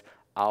Jesus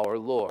our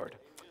Lord.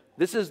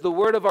 This is the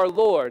word of our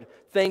Lord.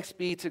 Thanks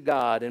be to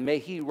God, and may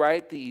he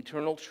write the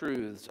eternal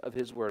truths of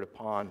his word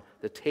upon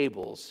the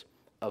tables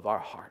of our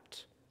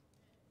heart.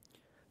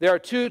 There are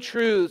two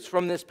truths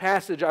from this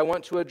passage I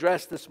want to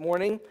address this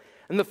morning,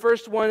 and the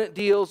first one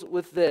deals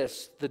with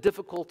this, the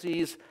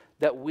difficulties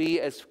that we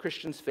as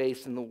Christians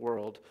face in the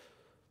world.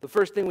 The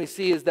first thing we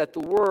see is that the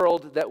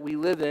world that we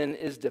live in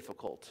is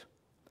difficult.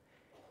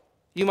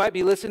 You might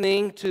be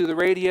listening to the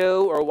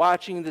radio or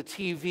watching the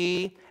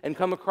TV and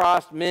come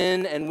across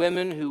men and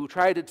women who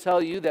try to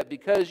tell you that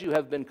because you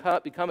have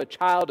become a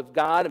child of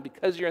God and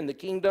because you're in the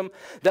kingdom,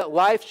 that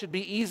life should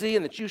be easy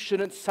and that you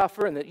shouldn't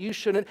suffer and that you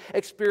shouldn't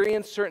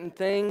experience certain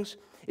things.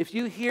 If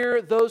you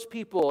hear those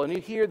people and you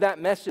hear that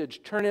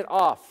message, turn it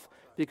off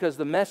because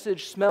the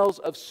message smells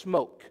of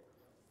smoke.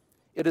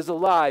 It is a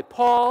lie.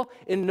 Paul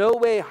in no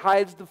way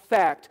hides the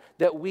fact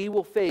that we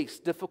will face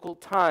difficult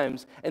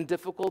times and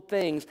difficult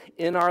things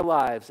in our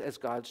lives as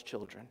God's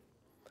children.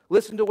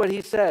 Listen to what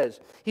he says.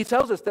 He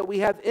tells us that we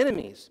have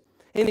enemies,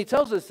 and he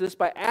tells us this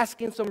by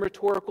asking some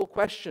rhetorical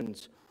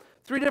questions.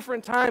 3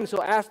 different times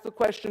he'll ask the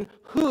question,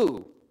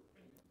 who?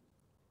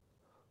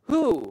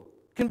 Who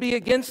can be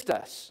against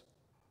us?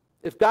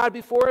 If God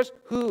be for us,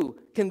 who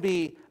can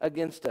be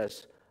against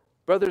us?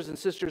 Brothers and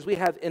sisters, we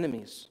have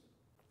enemies.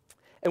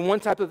 And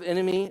one type of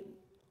enemy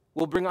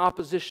will bring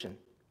opposition.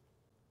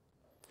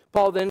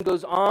 Paul then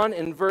goes on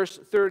in verse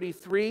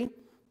 33,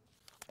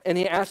 and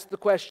he asks the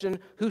question,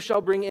 who shall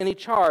bring any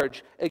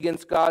charge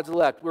against God's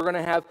elect? We're going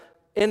to have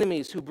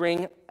enemies who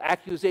bring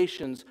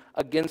accusations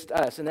against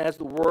us. And as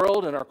the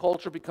world and our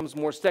culture becomes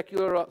more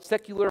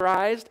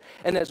secularized,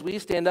 and as we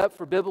stand up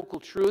for biblical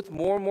truth,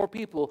 more and more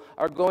people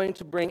are going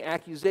to bring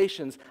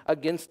accusations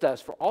against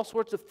us for all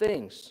sorts of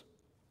things.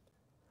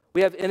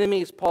 We have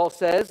enemies, Paul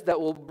says,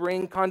 that will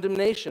bring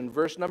condemnation.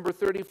 Verse number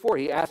 34,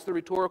 he asks the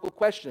rhetorical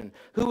question,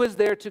 who is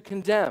there to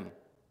condemn?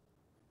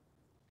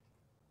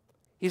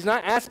 He's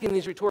not asking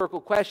these rhetorical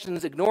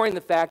questions, ignoring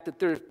the fact that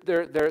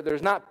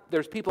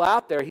there's people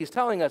out there. He's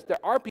telling us there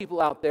are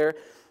people out there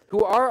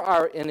who are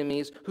our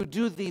enemies who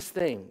do these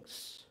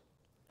things.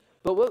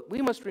 But what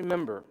we must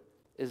remember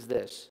is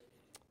this.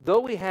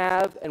 Though we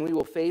have and we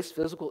will face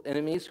physical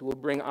enemies who will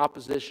bring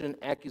opposition,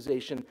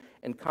 accusation,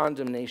 and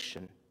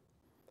condemnation,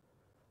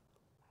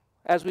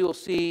 as we will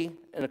see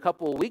in a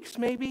couple of weeks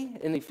maybe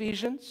in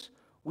Ephesians,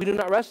 we do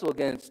not wrestle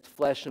against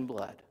flesh and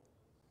blood.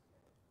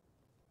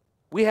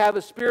 We have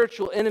a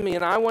spiritual enemy,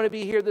 and I want to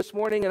be here this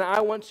morning, and I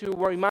want to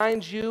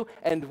remind you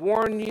and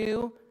warn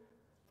you,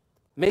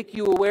 make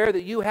you aware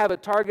that you have a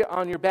target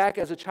on your back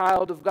as a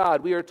child of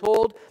God. We are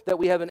told that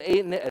we have an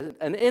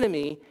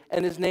enemy,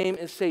 and his name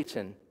is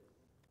Satan.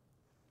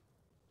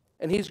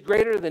 And he's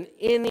greater than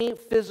any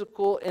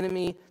physical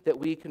enemy that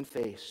we can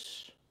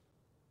face.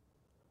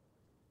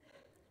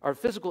 Our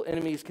physical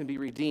enemies can be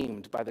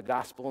redeemed by the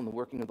gospel and the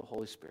working of the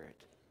Holy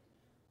Spirit.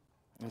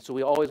 And so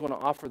we always want to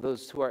offer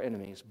those to our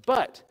enemies.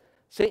 But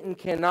Satan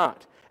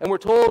cannot. And we're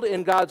told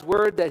in God's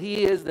word that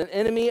he is an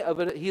enemy,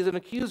 he's an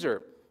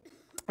accuser.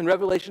 In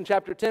Revelation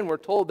chapter 10, we're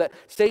told that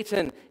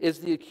Satan is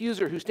the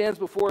accuser who stands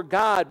before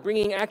God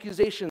bringing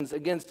accusations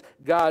against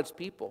God's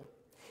people.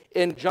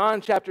 In John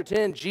chapter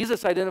 10,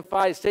 Jesus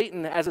identifies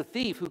Satan as a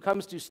thief who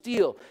comes to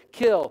steal,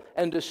 kill,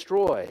 and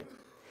destroy.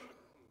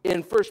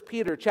 In 1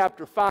 Peter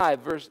chapter 5,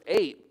 verse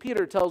 8,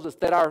 Peter tells us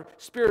that our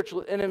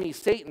spiritual enemy,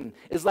 Satan,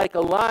 is like a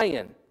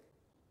lion.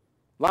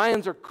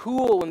 Lions are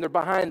cool when they're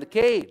behind the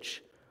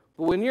cage.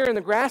 But when you're in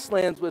the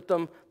grasslands with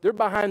them, they're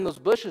behind those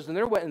bushes and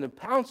they're waiting to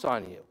pounce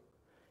on you.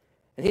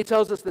 And he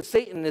tells us that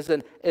Satan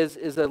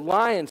is a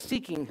lion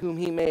seeking whom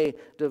he may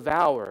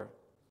devour.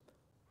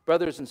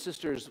 Brothers and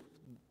sisters,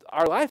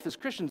 our life as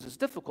Christians is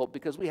difficult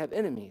because we have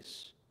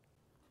enemies.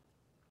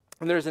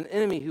 And there's an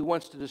enemy who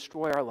wants to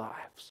destroy our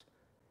lives.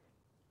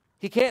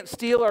 He can't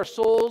steal our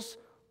souls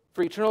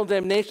for eternal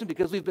damnation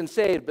because we've been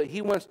saved, but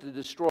he wants to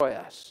destroy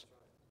us.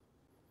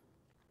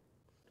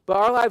 But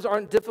our lives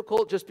aren't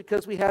difficult just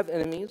because we have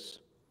enemies.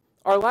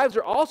 Our lives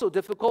are also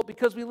difficult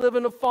because we live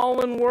in a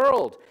fallen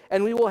world,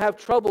 and we will have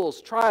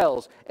troubles,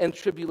 trials, and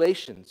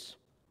tribulations.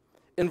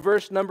 In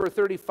verse number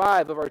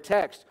 35 of our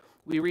text,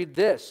 we read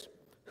this,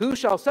 who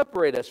shall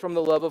separate us from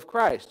the love of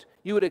Christ?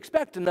 You would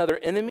expect another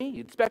enemy,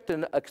 you'd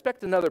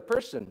expect another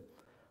person.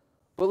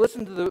 Well,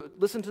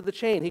 listen to the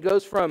chain. He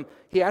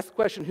asks the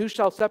question, who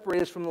shall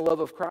separate us from the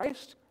love of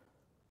Christ?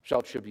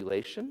 Shall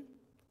tribulation,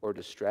 or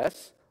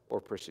distress,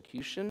 or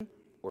persecution,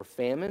 or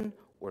famine,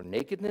 or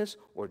nakedness,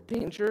 or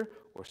danger,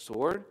 or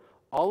sword?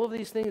 All of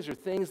these things are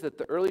things that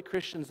the early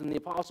Christians and the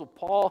Apostle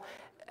Paul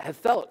have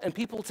felt, and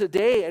people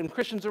today and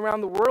Christians around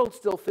the world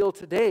still feel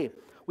today.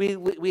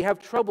 We have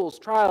troubles,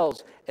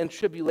 trials, and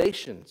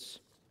tribulations.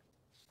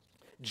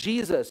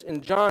 Jesus,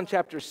 in John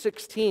chapter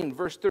 16,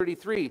 verse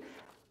 33,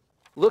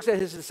 looks at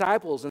his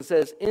disciples and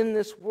says, in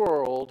this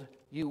world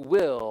you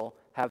will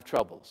have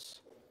troubles.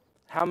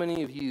 How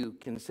many of you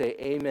can say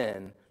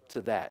amen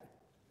to that?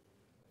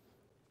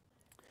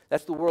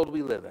 That's the world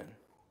we live in.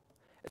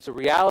 It's a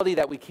reality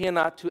that we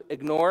cannot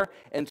ignore,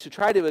 and to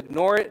try to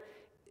ignore it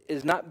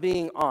is not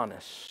being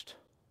honest.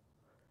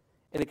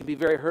 And it can be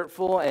very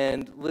hurtful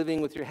and living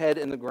with your head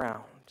in the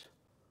ground.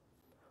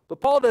 But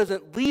Paul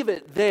doesn't leave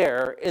it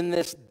there in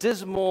this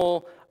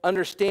dismal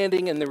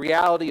understanding and the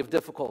reality of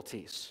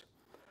difficulties.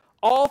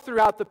 All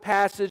throughout the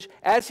passage,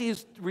 as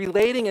he's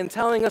relating and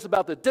telling us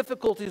about the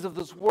difficulties of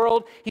this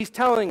world, he's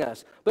telling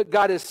us, but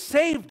God has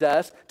saved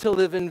us to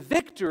live in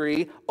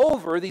victory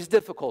over these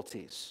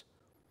difficulties.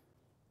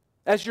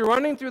 As you're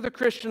running through the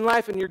Christian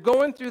life and you're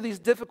going through these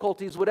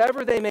difficulties,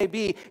 whatever they may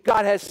be,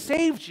 God has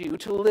saved you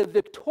to live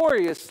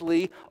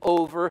victoriously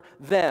over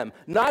them.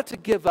 Not to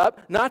give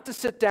up, not to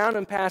sit down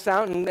and pass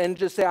out and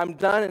just say, I'm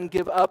done, and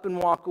give up and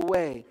walk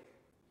away.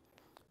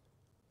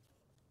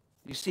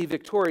 You see,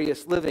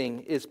 victorious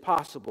living is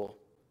possible.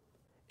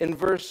 In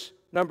verse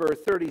number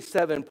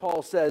 37,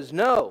 Paul says,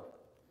 no,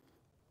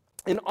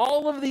 in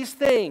all of these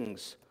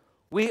things,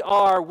 we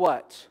are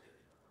what?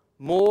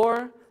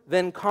 More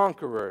than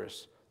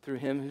conquerors through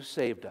him who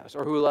saved us,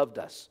 or who loved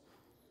us.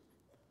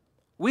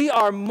 We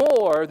are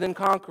more than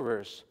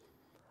conquerors.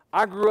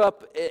 I grew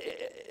up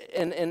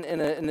in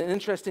an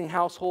interesting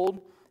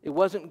household. It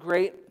wasn't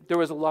great. There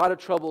was a lot of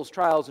troubles,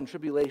 trials, and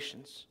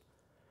tribulations.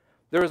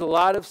 There was a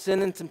lot of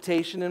sin and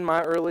temptation in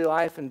my early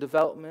life and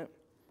development.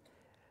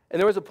 And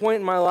there was a point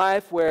in my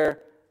life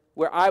where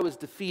I was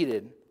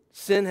defeated.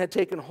 Sin had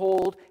taken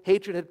hold,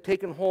 hatred had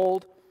taken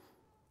hold.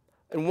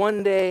 And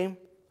one day,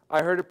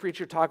 I heard a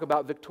preacher talk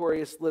about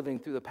victorious living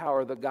through the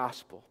power of the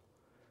gospel.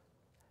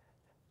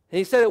 And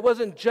he said it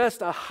wasn't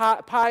just a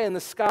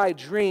pie-in-the-sky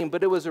dream,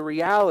 but it was a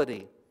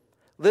reality.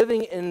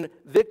 Living in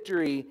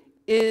victory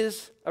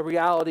is a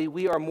reality.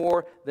 We are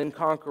more than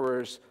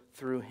conquerors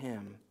through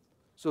him.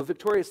 So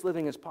victorious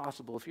living is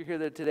possible. If you're here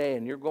today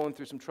and you're going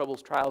through some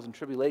troubles, trials, and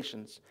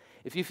tribulations,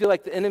 if you feel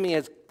like the enemy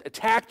has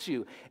attacked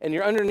you and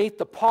you're underneath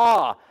the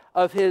paw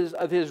of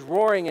his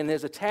roaring and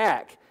his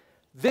attack,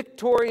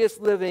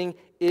 victorious living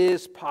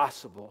is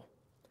possible.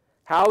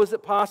 How is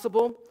it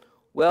possible?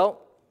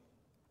 Well,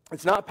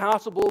 it's not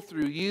possible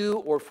through you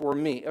or through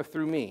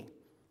me.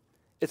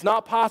 It's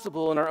not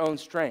possible in our own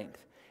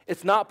strength.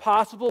 It's not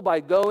possible by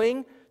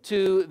going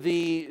to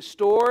the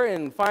store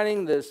and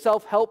finding the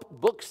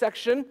self-help book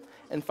section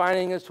and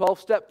finding a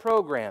 12-step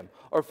program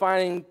or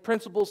finding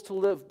principles to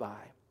live by.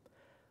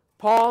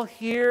 Paul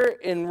here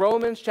in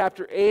Romans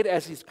chapter 8,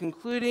 as he's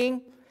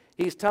concluding,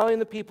 he's telling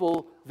the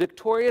people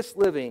victorious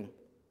living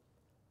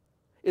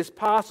is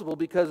possible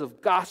because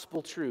of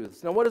gospel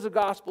truths. Now, what is a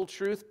gospel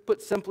truth?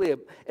 Put simply,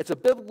 it's a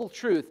biblical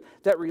truth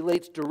that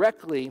relates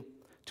directly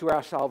to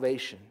our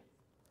salvation.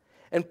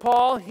 And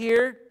Paul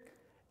here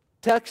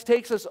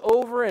takes us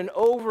over and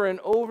over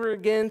and over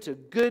again to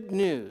good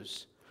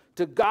news,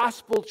 to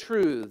gospel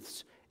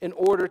truths in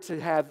order to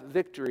have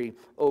victory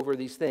over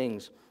these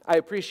things. I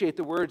appreciate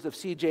the words of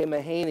C.J.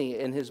 Mahaney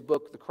in his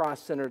book, The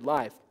Cross-Centered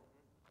Life.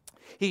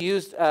 He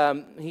used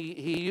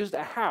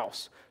a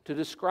house to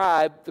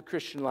describe the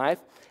Christian life,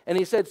 and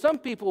he said some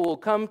people will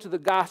come to the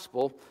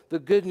gospel, the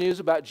good news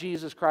about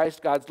Jesus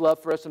Christ, God's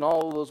love for us, and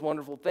all of those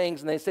wonderful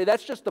things, and they say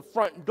that's just the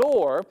front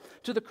door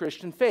to the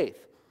Christian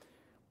faith.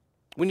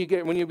 When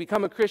you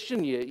become a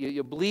Christian,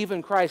 you believe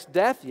in Christ's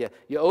death,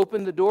 you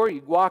open the door,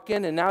 you walk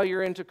in, and now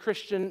you're into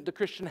the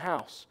Christian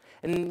house.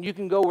 And you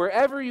can go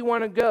wherever you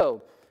want to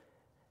go.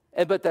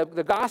 But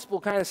the gospel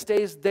kind of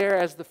stays there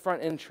as the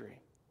front entry.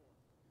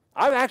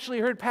 I've actually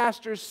heard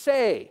pastors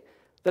say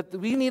that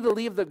we need to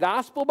leave the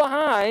gospel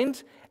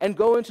behind and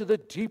go into the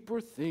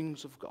deeper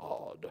things of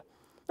God.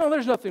 No,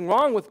 there's nothing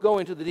wrong with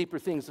going to the deeper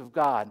things of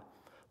God.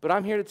 But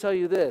I'm here to tell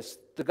you this.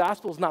 The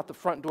gospel is not the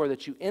front door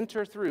that you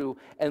enter through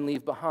and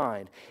leave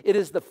behind. It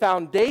is the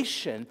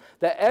foundation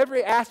that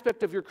every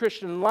aspect of your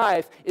Christian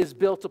life is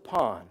built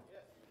upon.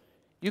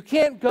 You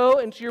can't go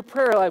into your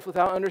prayer life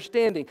without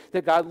understanding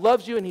that God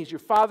loves you and He's your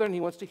Father and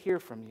He wants to hear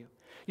from you.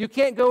 You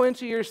can't go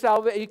into your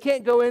salvation. You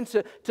can't go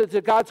into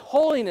God's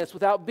holiness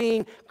without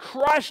being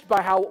crushed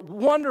by how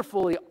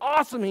wonderfully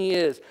awesome He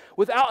is,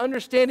 without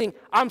understanding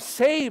I'm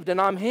saved and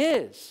I'm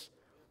His.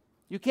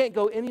 You can't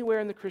go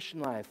anywhere in the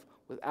Christian life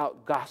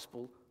without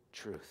gospel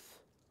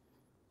truth,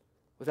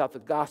 without the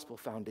gospel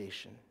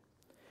foundation.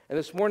 And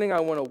this morning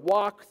I want to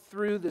walk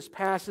through this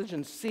passage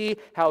and see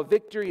how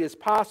victory is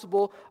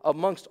possible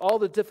amongst all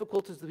the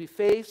difficulties that we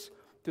face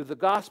through the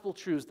gospel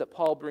truths that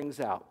Paul brings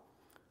out.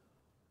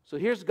 So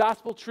here's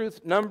gospel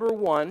truth number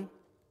one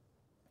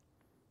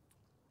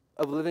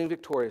of living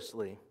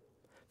victoriously.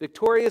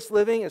 Victorious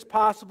living is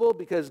possible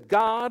because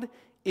God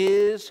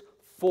is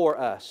for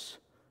us.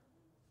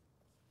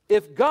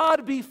 If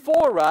God be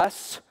for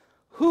us,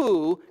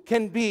 who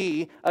can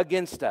be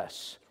against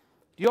us?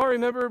 Do you all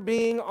remember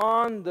being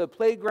on the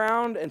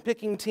playground and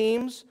picking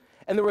teams?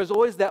 And there was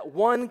always that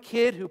one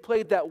kid who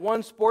played that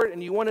one sport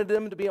and you wanted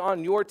them to be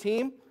on your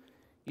team.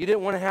 You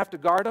didn't want to have to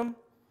guard them.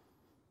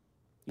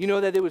 You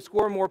know that they would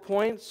score more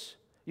points.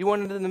 You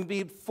wanted them to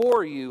be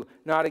for you,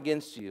 not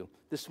against you.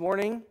 This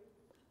morning,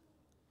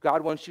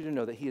 God wants you to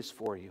know that He is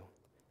for you.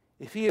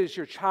 If He is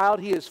your child,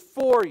 He is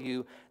for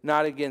you,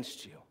 not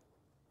against you.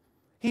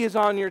 He is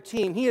on your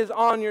team. He is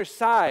on your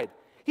side.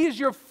 He is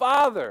your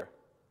Father.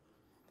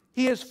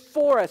 He is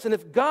for us. And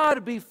if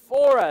God be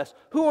for us,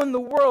 who in the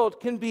world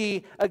can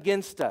be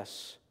against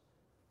us?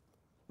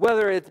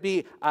 Whether it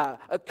be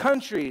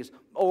countries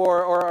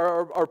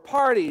or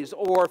parties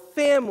or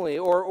family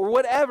or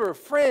whatever,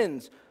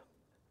 friends,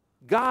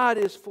 God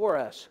is for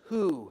us.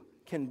 Who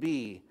can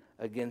be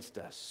against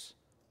us?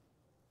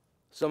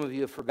 Some of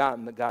you have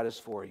forgotten that God is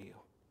for you.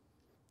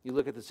 You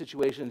look at the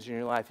situations in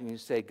your life and you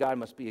say, God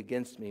must be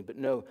against me. But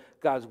no,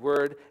 God's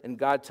word and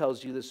God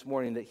tells you this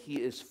morning that He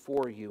is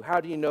for you.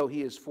 How do you know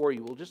He is for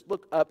you? Well, just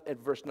look up at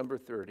verse number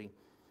 30.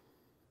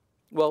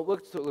 Well,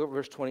 look at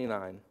verse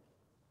 29.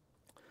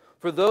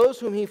 For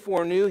those whom He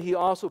foreknew, He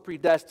also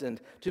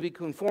predestined to be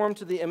conformed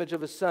to the image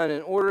of His Son,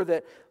 in order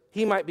that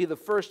He might be the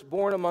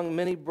firstborn among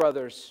many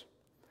brothers.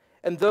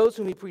 And those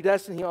whom He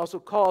predestined, He also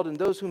called. And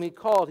those whom He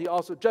called, He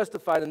also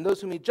justified. And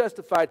those whom He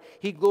justified,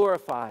 He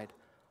glorified.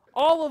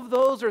 All of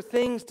those are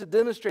things to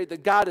demonstrate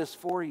that God is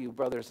for you,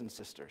 brothers and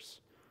sisters.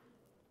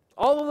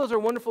 All of those are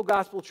wonderful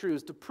gospel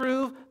truths to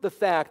prove the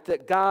fact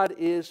that God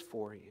is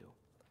for you.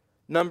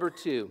 Number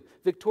two,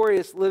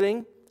 victorious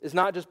living is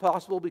not just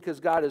possible because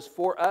God is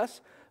for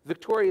us.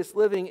 Victorious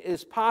living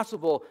is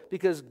possible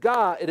because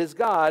it is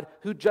God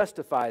who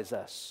justifies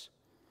us.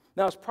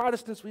 Now, as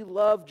Protestants, we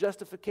love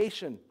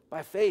justification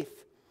by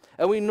faith.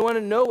 And we want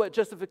to know what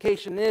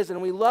justification is,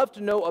 and we love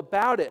to know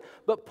about it.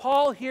 But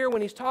Paul here,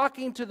 when he's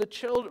talking to the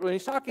children, when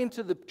he's talking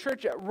to the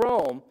church at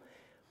Rome,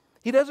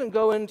 he doesn't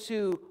go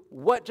into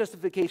what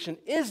justification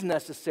is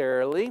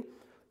necessarily.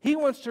 He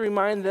wants to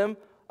remind them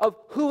of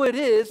who it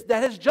is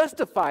that has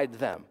justified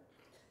them.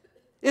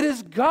 It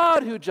is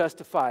God who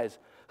justifies.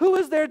 Who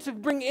is there to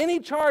bring any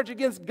charge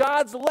against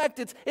God's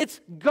elect?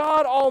 It's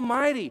God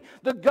Almighty,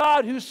 the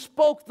God who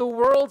spoke the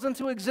worlds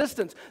into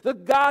existence, the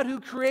God who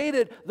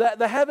created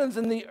the heavens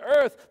and the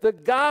earth, the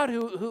God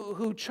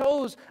who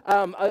chose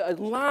a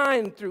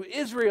line through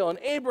Israel and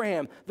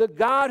Abraham, the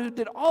God who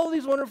did all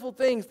these wonderful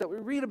things that we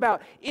read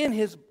about in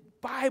His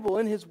Bible,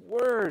 in His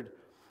Word.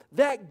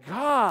 That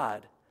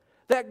God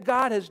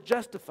has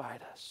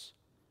justified us.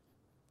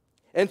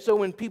 And so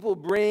when people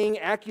bring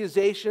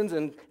accusations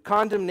and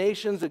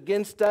condemnations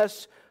against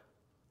us,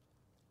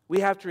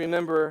 we have to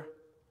remember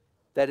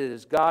that it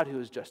is God who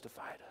has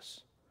justified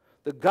us.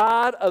 The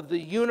God of the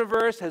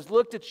universe has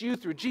looked at you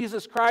through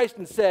Jesus Christ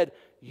and said,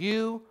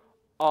 you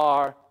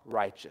are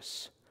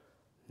righteous,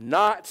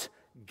 not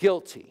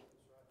guilty.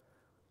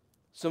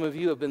 Some of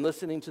you have been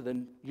listening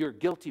to your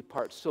guilty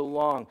part so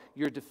long,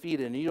 you're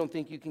defeated, and you don't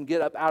think you can get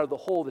up out of the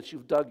hole that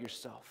you've dug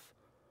yourself.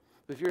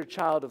 But if you're a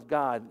child of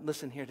God,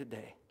 listen here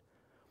today.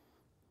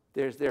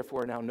 There's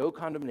therefore now no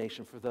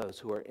condemnation for those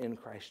who are in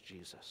Christ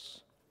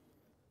Jesus.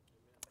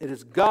 It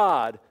is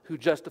God who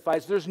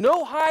justifies. There's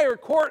no higher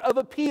court of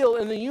appeal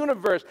in the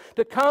universe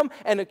to come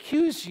and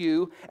accuse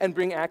you and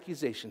bring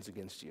accusations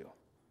against you.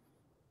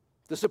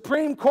 The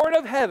Supreme Court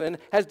of Heaven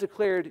has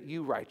declared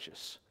you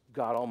righteous,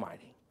 God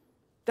Almighty.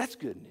 That's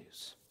good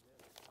news.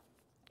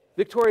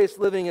 Victorious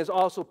living is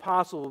also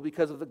possible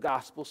because of the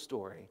gospel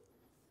story.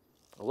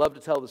 I love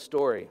to tell the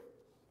story,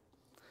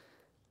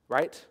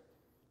 right?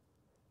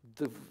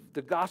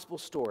 The gospel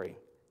story.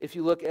 If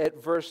you look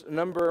at verse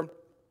number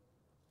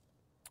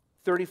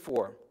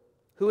 34,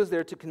 who is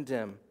there to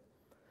condemn?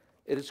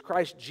 It is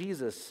Christ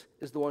Jesus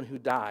is the one who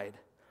died.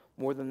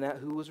 More than that,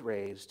 who was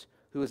raised,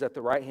 who is at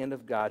the right hand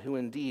of God, who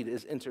indeed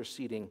is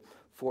interceding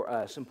for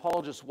us. And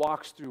Paul just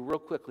walks through real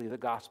quickly the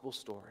gospel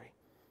story.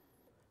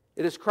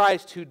 It is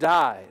Christ who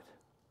died.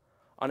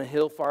 On a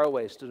hill far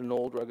away stood an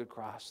old rugged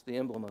cross, the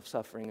emblem of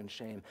suffering and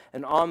shame.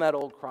 And on that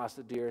old cross,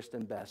 the dearest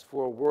and best,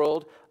 for a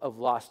world of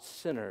lost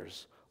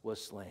sinners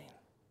was slain.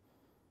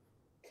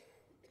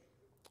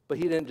 But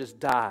He didn't just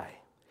die.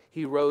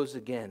 He rose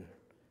again.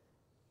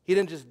 He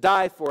didn't just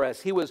die for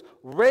us. He was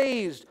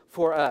raised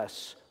for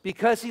us.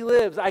 Because He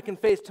lives, I can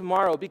face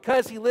tomorrow.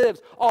 Because He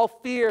lives, all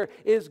fear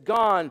is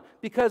gone.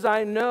 Because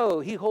I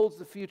know He holds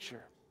the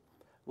future.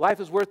 Life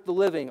is worth the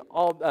living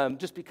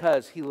just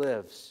because He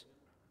lives.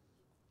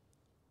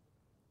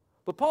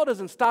 But Paul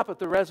doesn't stop at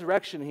the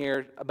resurrection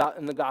here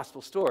in the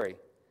gospel story.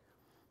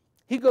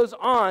 He goes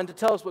on to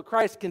tell us what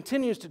Christ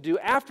continues to do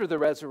after the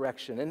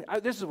resurrection. And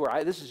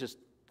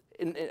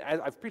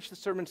I've preached this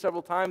sermon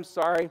several times.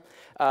 Sorry.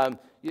 I'm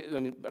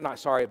not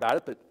sorry about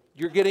it, but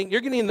you're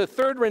getting the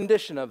third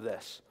rendition of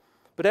this.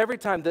 But every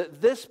time,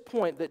 this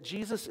point that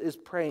Jesus is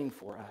praying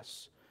for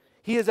us,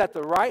 he is at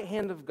the right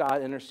hand of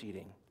God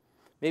interceding.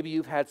 Maybe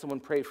you've had someone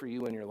pray for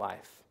you in your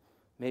life.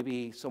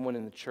 Maybe someone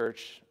in the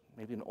church,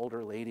 maybe an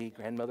older lady,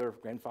 grandmother,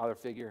 grandfather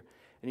figure,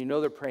 and you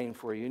know they're praying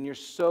for you, and you're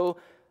so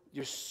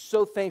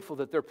thankful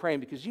that they're praying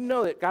because you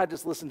know that God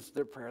just listens to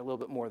their prayer a little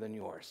bit more than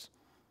yours,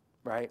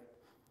 right?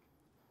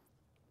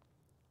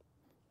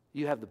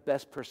 You have the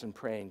best person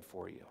praying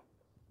for you.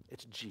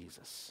 It's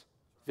Jesus.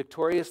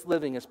 Victorious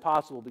living is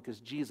possible because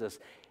Jesus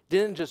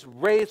didn't just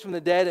raise from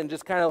the dead and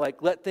just kind of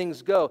like let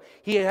things go.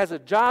 He has a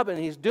job and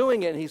he's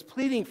doing it and he's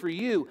pleading for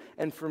you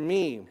and for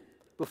me.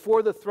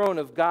 Before the throne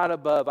of God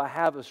above, I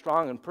have a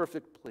strong and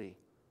perfect plea.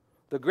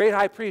 The great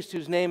high priest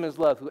whose name is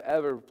love,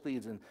 whoever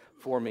pleads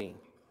for me.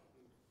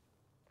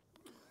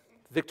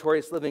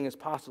 Victorious living is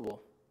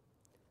possible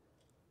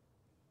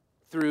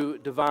through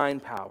divine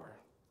power.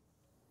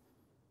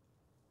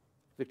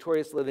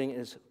 Victorious living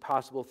is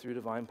possible through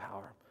divine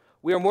power.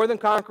 We are more than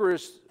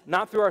conquerors,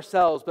 not through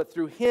ourselves, but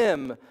through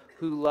him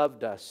who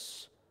loved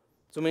us.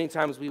 So many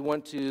times we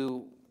want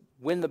to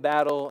win the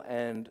battle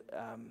and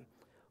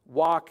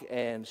walk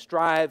and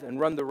strive and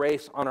run the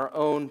race on our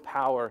own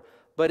power.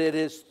 But it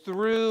is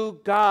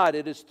through God,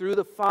 it is through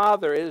the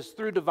Father, it is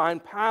through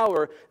divine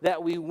power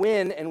that we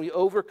win and we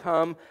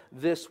overcome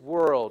this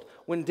world.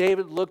 When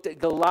David looked at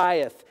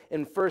Goliath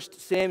in 1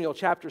 Samuel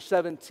chapter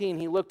 17,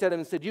 he looked at him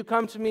and said, "You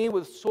come to me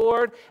with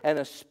sword and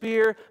a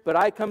spear, but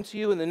I come to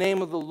you in the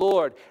name of the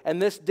Lord. And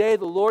this day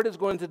the Lord is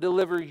going to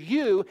deliver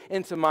you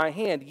into my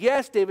hand."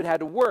 Yes, David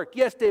had to work.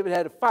 Yes, David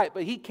had to fight,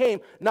 but he came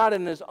not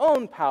in his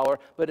own power,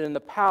 but in the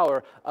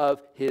power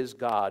of his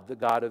God, the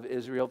God of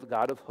Israel, the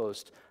God of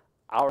hosts.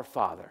 Our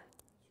Father,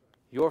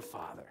 your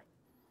Father.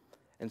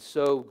 And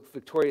so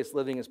victorious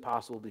living is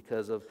possible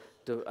because it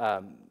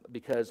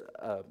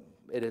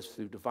is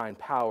through divine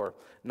power,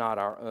 not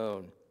our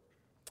own.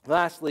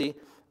 Lastly,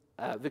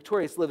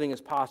 victorious living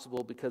is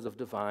possible because of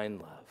divine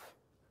love.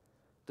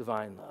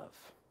 Divine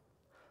love.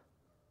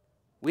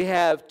 We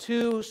have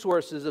two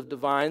sources of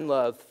divine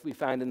love we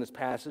find in this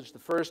passage. The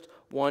first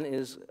one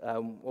is,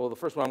 the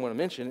first one I'm going to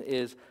mention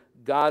is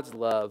God's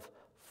love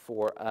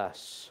for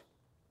us.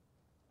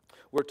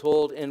 We're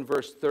told in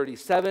verse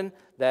 37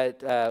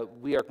 that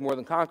we are more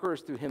than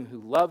conquerors through him who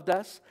loved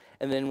us.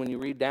 And then when you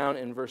read down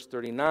in verse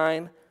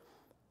 39,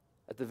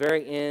 at the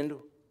very end,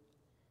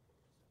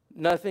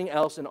 nothing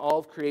else in all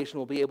of creation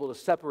will be able to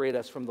separate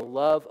us from the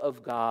love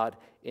of God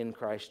in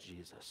Christ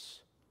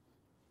Jesus.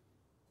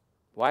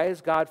 Why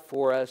is God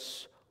for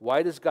us?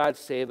 Why does God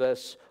save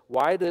us?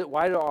 Why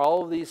are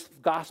all of these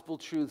gospel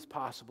truths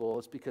possible?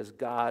 It's because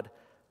God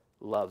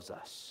loves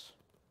us.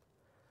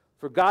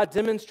 For God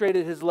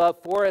demonstrated his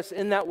love for us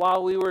in that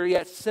while we were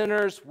yet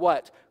sinners,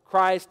 what?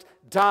 Christ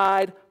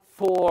died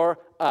for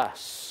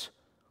us.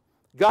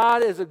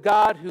 God is a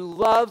God who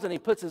loves, and he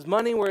puts his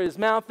money where his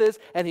mouth is,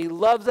 and he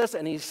loves us,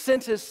 and he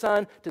sent his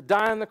son to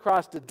die on the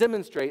cross to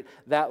demonstrate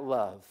that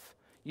love.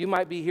 You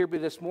might be here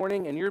this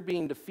morning and you're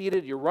being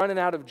defeated. You're running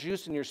out of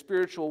juice in your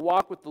spiritual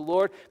walk with the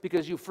Lord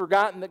because you've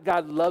forgotten that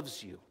God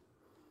loves you.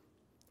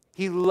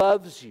 He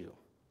loves you.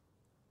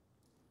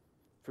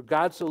 For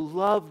God so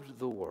loved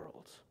the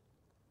world.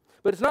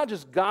 But it's not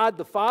just God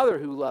the Father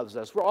who loves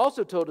us. We're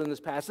also told in this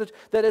passage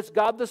that it's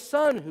God the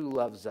Son who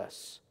loves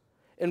us.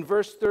 In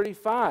verse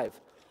 35,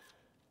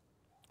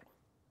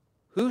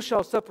 who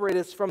shall separate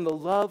us from the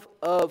love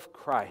of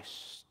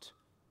Christ?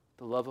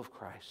 The love of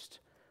Christ.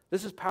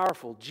 This is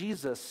powerful.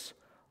 Jesus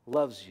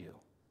loves you.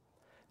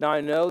 Now,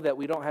 I know that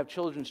we don't have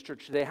children's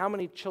church today. How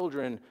many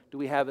children do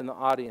we have in the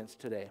audience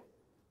today?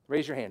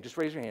 Raise your hand. Just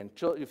raise your hand.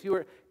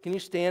 Can you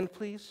stand,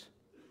 please?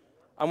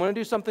 I'm going to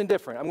do something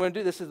different.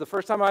 This is the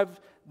first time I've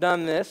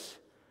done this.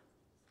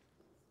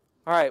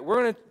 All right,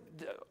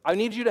 I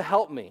need you to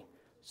help me.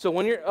 So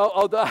when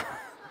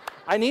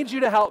I need you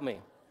to help me.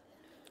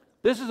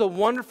 This is a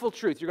wonderful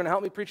truth. You're going to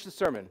help me preach the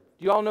sermon.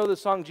 Do you all know the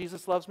song,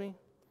 Jesus Loves Me?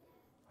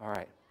 All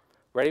right.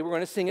 Ready? We're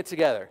going to sing it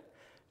together.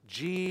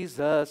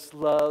 Jesus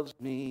loves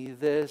me,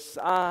 this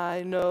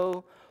I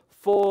know,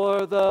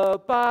 for the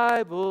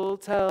Bible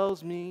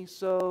tells me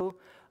so.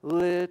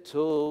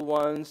 Little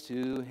ones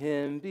to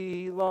him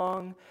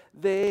belong.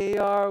 They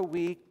are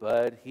weak,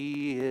 but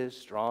he is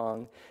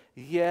strong.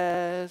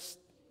 Yes,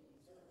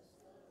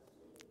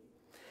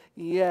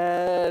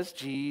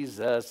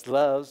 Jesus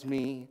loves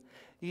me.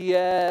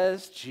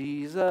 Yes,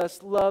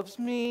 Jesus loves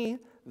me.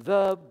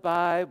 The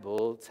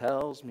Bible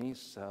tells me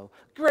so.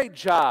 Great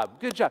job.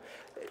 Good job.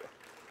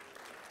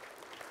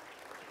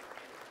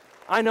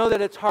 I know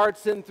that it's hard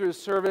sitting through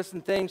service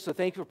and things, so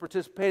thank you for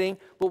participating.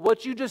 But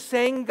what you just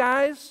sang,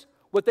 guys,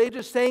 what they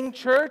just sang,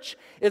 church,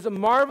 is a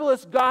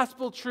marvelous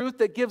gospel truth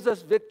that gives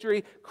us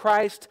victory.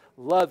 Christ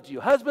loved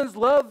you. Husbands,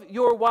 love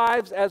your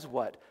wives as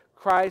what?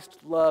 Christ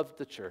loved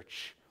the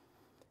church.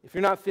 If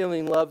you're not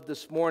feeling loved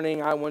this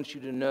morning, I want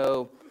you to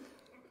know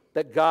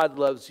that God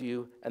loves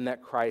you and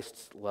that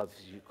Christ loves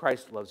you.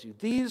 Christ loves you.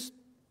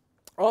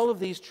 All of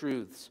these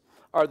truths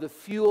are the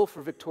fuel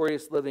for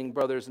victorious living,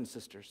 brothers and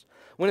sisters.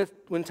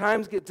 When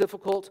times get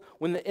difficult,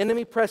 when the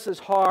enemy presses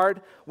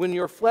hard, when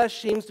your flesh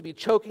seems to be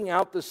choking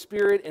out the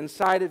spirit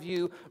inside of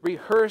you,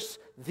 rehearse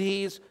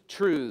these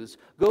truths.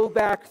 Go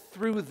back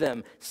through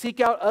them. Seek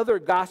out other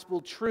gospel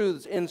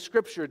truths in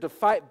Scripture to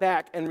fight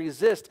back and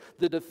resist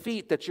the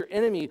defeat that your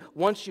enemy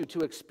wants you to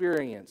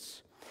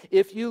experience.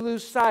 If you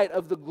lose sight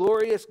of the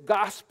glorious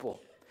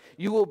gospel,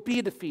 you will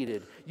be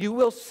defeated. You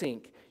will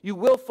sink. You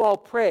will fall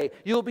prey.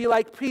 You'll be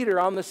like Peter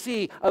on the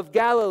Sea of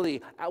Galilee,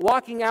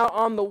 walking out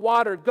on the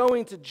water,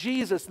 going to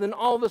Jesus. And then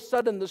all of a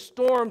sudden, the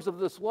storms of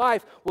this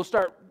life will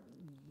start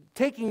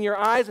taking your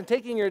eyes and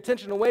taking your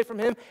attention away from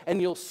him,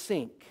 and you'll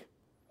sink.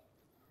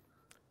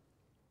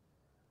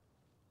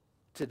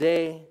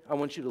 Today, I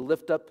want you to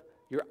lift up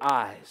your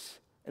eyes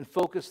and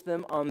focus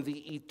them on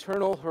the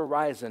eternal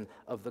horizon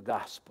of the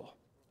gospel.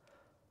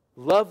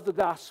 Love the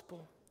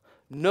gospel.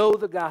 Know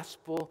the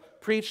gospel,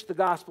 preach the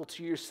gospel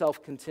to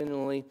yourself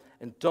continually,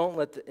 and don't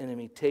let the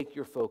enemy take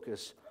your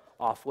focus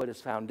off what is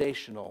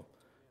foundational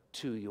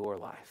to your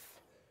life.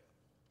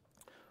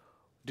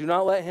 Do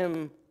not let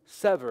him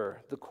sever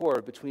the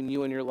cord between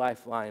you and your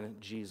lifeline,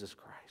 Jesus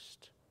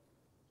Christ.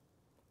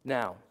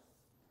 Now,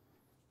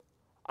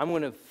 I'm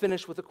going to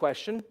finish with a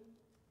question.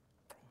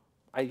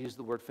 I use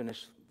the word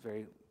finish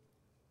very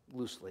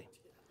loosely.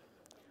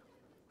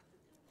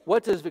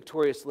 What does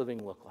victorious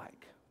living look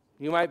like?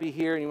 You might be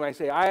here and you might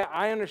say,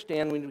 I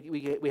understand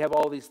we have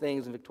all these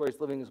things and victorious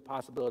living is a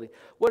possibility.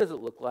 What does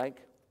it look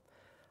like?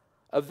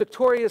 A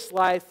victorious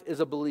life is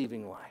a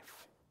believing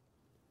life.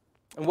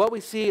 And what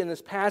we see in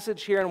this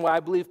passage here, and what I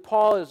believe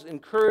Paul is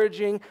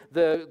encouraging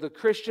the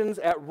Christians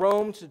at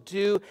Rome to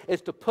do,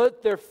 is to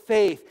put their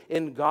faith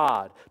in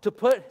God, to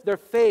put their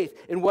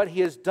faith in what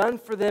he has done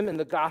for them in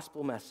the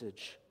gospel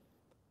message.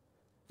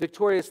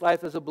 Victorious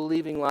life is a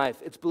believing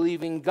life. It's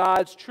believing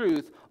God's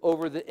truth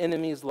over the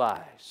enemy's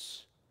lies.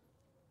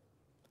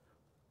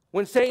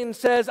 When Satan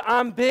says,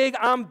 I'm big,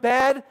 I'm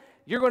bad,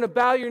 you're going to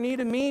bow your knee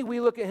to me, we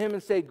look at him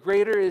and say,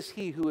 greater is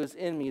he who is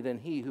in me than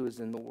he who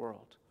is in the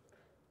world.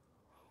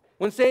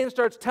 When Satan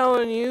starts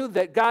telling you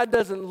that God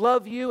doesn't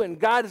love you and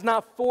God is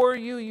not for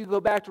you, you go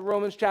back to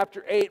Romans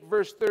chapter 8,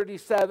 verse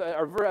 37,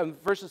 or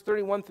verses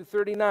 31 through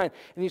 39,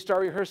 and you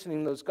start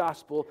rehearsing those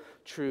gospel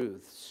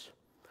truths.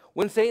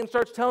 When Satan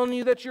starts telling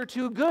you that you're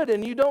too good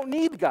and you don't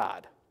need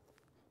God,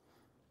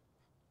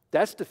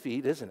 that's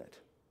defeat, isn't it?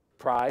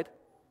 Pride.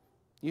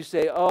 You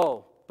say,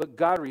 oh, but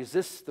God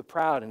resists the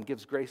proud and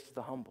gives grace to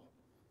the humble.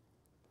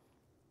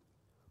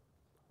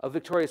 A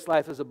victorious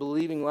life is a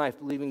believing life,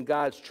 believing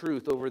God's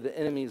truth over the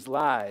enemy's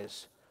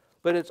lies.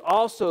 But it's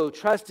also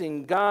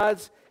trusting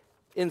God's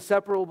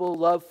inseparable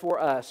love for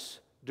us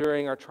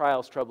during our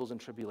trials, troubles,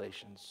 and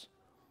tribulations.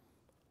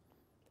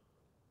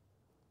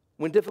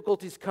 When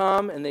difficulties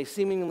come and they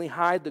seemingly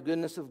hide the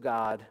goodness of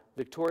God,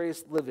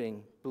 victorious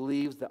living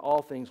believes that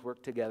all things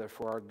work together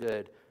for our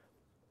good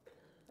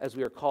as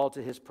we are called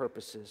to his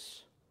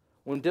purposes.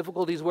 When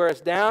difficulties wear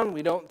us down,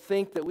 we don't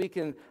think we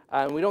can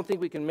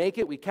make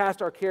it. We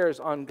cast our cares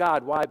on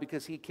God. Why?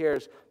 Because he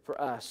cares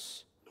for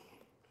us.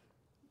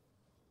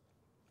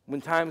 When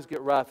times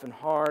get rough and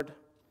hard,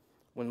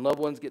 when loved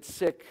ones get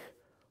sick,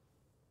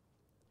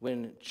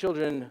 when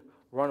children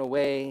run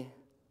away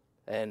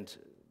and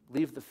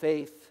leave the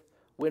faith,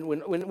 when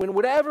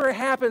whatever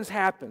happens,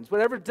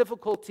 whatever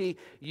difficulty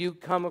you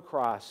come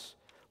across,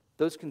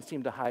 those can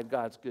seem to hide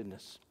God's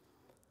goodness.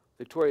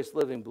 Victorious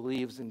living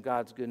believes in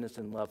God's goodness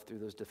and love through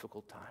those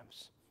difficult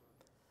times.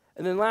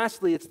 And then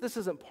lastly, this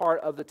isn't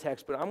part of the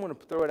text, but I'm going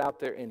to throw it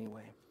out there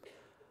anyway.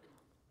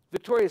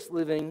 Victorious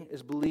living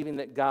is believing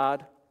that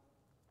God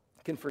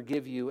can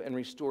forgive you and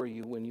restore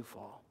you when you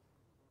fall.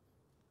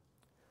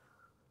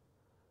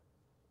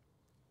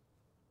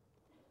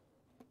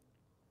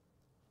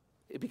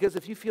 Because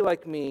if you feel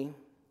like me,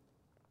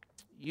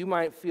 you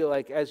might feel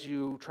like as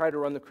you try to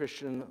run the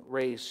Christian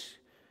race,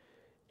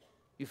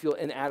 you feel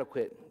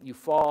inadequate. You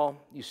fall,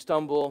 you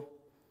stumble,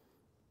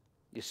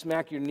 you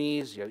smack your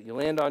knees, you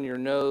land on your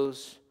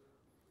nose,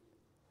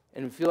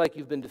 and you feel like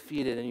you've been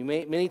defeated. And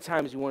many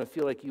times you want to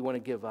feel like you want to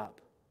give up.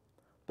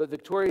 But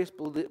victorious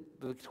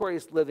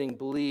living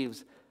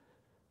believes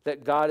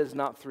that God is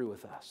not through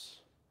with us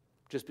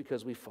just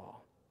because we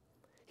fall.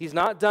 He's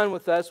not done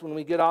with us when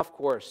we get off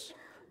course.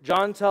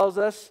 John tells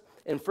us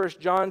in 1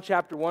 John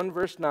chapter 1,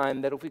 verse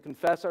 9, that if we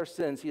confess our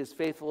sins, he is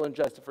faithful and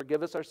just to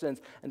forgive us our sins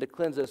and to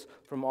cleanse us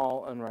from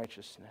all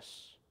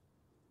unrighteousness.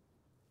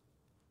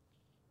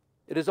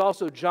 It is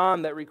also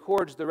John that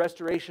records the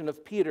restoration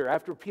of Peter.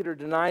 After Peter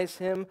denies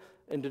him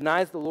and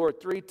denies the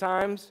Lord 3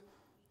 times,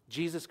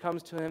 Jesus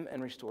comes to him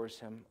and restores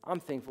him. I'm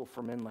thankful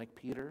for men like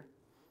Peter.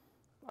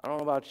 I don't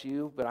know about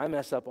you, but I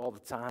mess up all the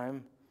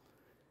time.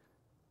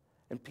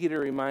 And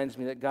Peter reminds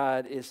me that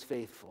God is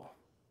faithful.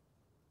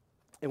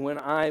 And when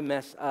I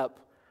mess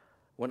up,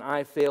 when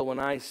I fail, when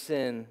I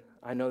sin,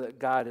 I know that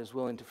God is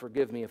willing to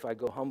forgive me if I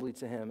go humbly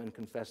to him and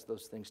confess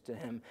those things to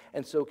him.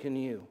 And so can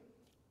you.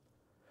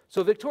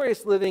 So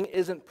victorious living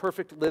isn't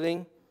perfect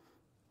living.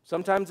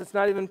 Sometimes it's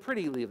not even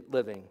pretty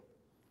living.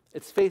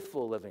 It's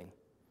faithful living.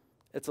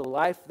 It's a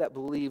life that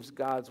believes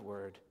God's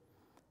word.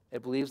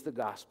 It believes the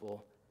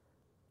gospel.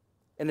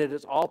 And it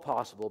is all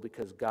possible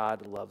because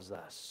God loves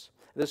us.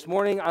 This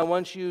morning, I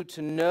want you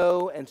to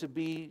know and to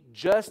be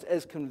just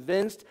as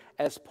convinced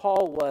as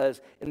Paul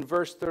was in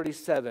verse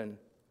 37,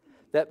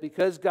 that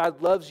because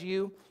God loves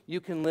you, you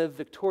can live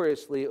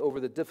victoriously over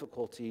the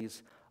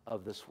difficulties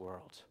of this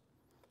world.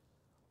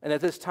 And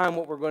at this time,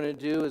 what we're going to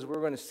do is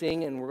we're going to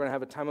sing and we're going to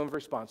have a time of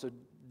response. So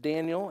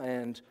Daniel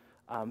and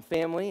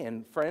family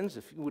and friends,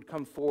 if you would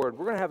come forward,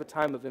 we're going to have a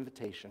time of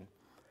invitation.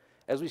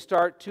 As we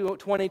start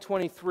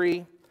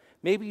 2023,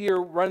 maybe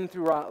you're running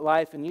through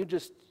life and you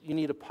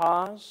need a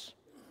pause.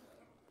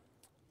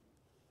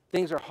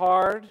 Things are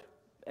hard,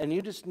 and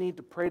you just need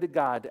to pray to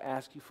God to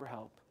ask you for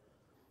help.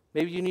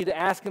 Maybe you need to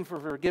ask Him for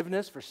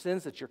forgiveness for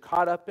sins that you're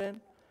caught up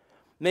in.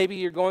 Maybe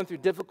you're going through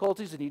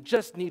difficulties and you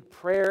just need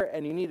prayer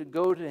and you need to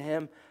go to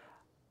Him.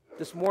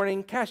 This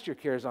morning, cast your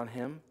cares on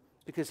Him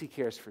because He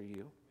cares for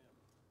you.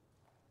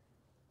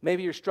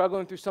 Maybe you're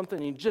struggling through something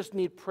and you just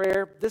need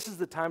prayer. This is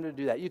the time to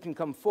do that. You can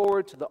come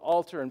forward to the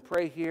altar and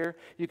pray here.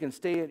 You can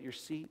stay at your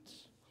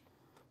seats.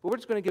 But we're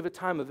just going to give a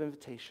time of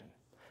invitation.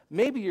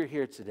 Maybe you're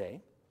here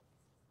today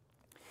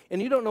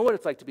and you don't know what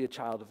it's like to be a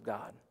child of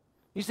God.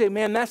 You say,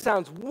 man, that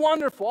sounds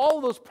wonderful, all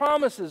of those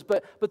promises,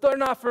 but they're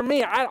not for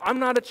me. I'm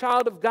not a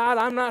child of God.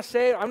 I'm not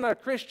saved. I'm not a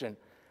Christian.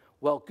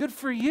 Well, good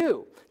for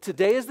you.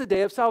 Today is the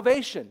day of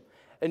salvation,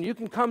 and you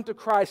can come to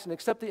Christ and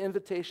accept the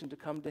invitation to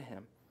come to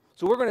Him.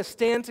 So we're going to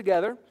stand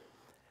together,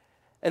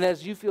 and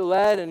as you feel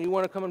led and you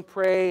want to come and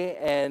pray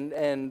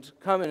and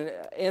come and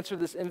answer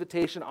this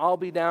invitation, I'll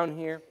be down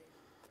here.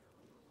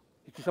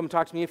 You can come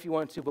talk to me if you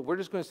want to, but we're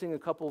just going to sing a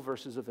couple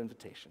verses of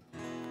invitation.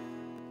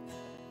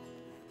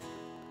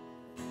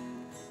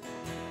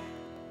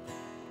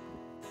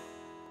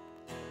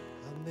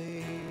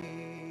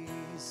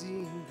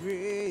 Amazing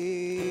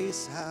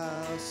grace,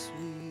 how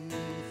sweet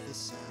the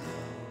sound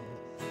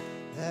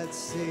that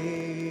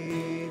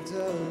saved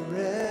a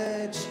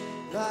wretch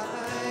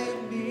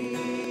like me.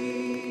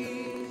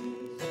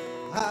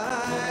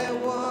 I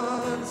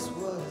once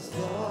was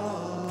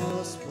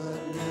lost,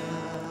 but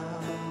now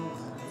I'm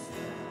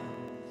found.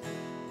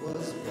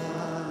 Was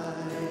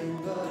blind,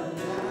 but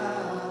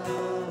now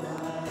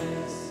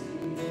I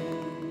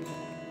see.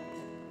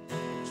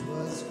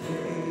 'Twas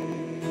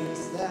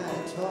grace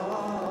that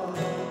taught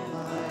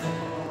my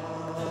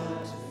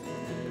heart to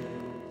fear,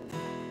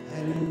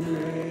 and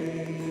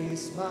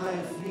grace my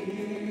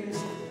fears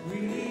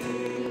relieved.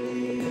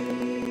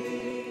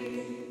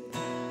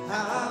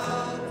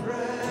 How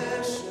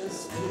precious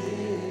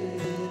did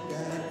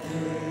that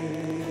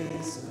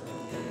grace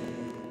appear,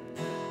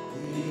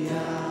 the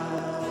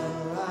hour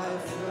I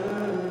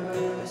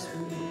first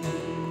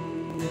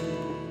believed.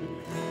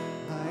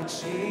 My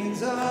chains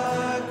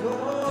are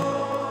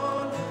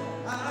gone,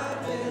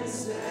 I've been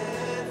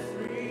set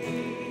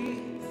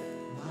free.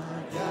 My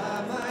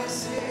God, my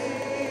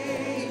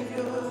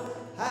Savior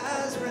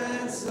has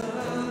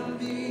ransomed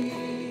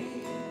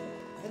me.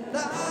 And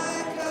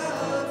like a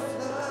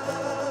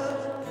flood,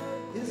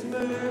 His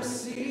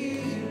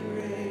mercy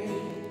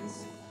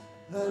reigns,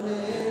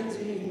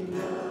 unending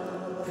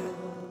love,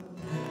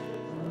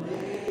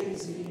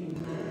 amazing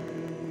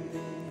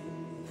grace.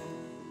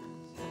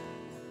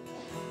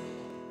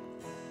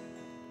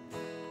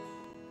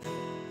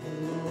 The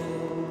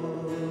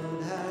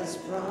Lord has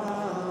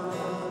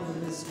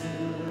promised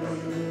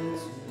good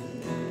to me.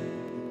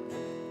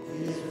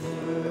 His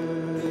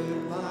word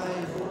my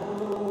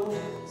hope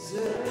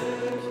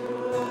secures.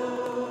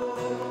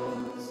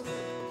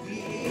 He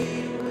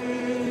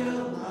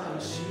will my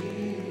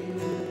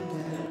shield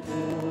and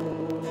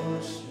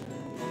portion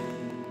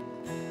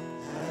be,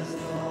 as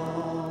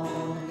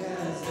long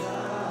as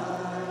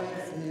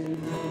life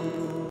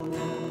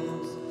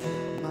endures.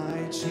 My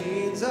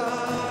chains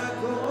are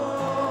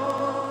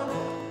gone,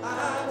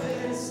 I've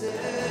been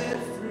set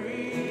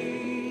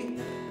free.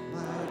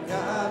 My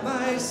God,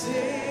 my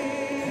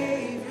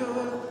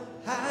Savior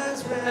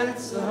has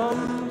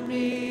ransomed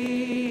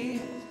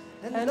me.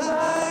 And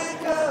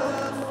like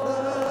a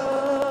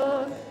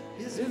flood,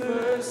 His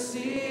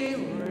mercy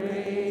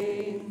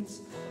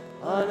reigns,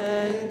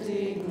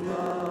 unending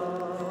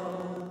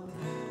love,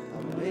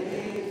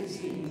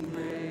 amazing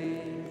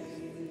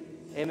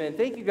grace. Amen.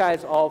 Thank you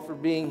guys all for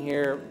being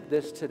here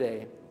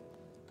today.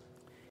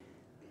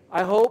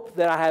 I hope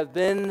that I have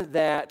been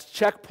that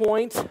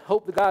checkpoint.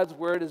 Hope that God's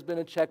word has been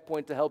a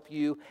checkpoint to help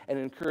you and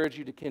encourage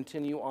you to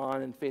continue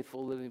on in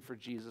faithful living for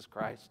Jesus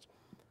Christ.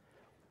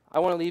 I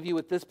want to leave you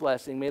with this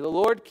blessing. May the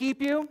Lord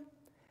keep you,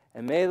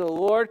 and may the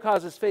Lord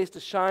cause His face to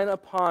shine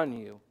upon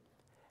you.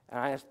 And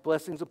I ask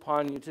blessings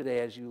upon you today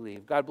as you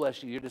leave. God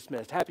bless you. You're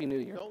dismissed. Happy New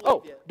Year.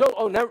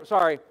 Never,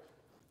 sorry.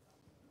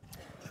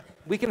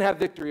 We can have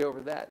victory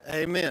over that.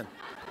 Amen.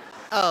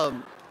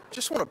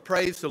 Just want to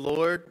praise the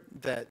Lord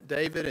that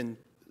David and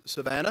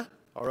Savannah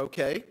are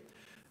okay.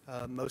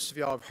 Most of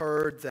y'all have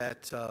heard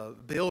that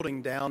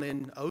building down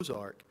in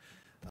Ozark.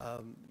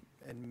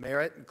 And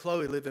Merritt and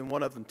Chloe live in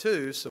one of them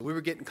too. So we were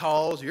getting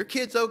calls, your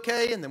kid's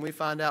okay? And then we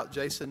find out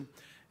Jason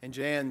and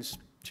Jan's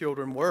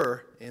children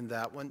were in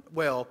that one.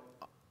 Well,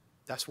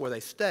 that's where they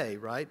stay,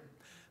 right?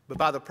 But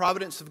by the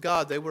providence of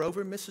God, they were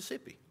over in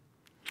Mississippi.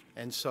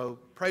 And so,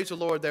 praise the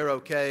Lord, they're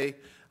okay.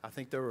 I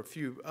think there were a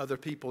few other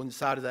people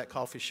inside of that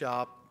coffee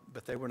shop,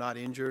 but they were not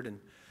injured. And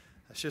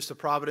it's just the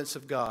providence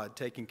of God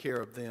taking care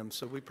of them.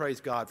 So we praise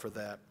God for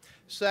that.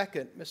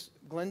 Second, Miss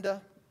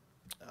Glenda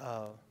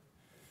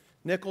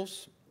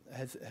Nichols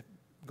has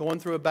going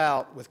through a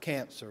bout with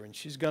cancer, and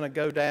she's going to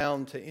go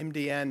down to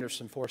MD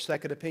Anderson for a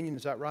second opinion.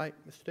 Is that right,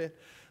 Mr. Ted?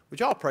 Would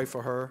y'all pray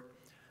for her?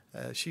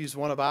 She's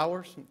one of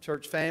ours,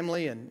 church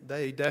family, and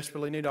they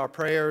desperately need our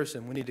prayers,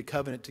 and we need to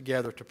covenant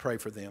together to pray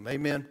for them.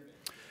 Amen?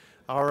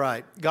 All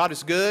right. God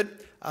is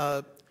good.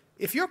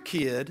 If your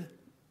kid,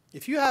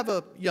 if you have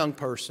a young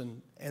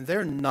person and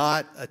they're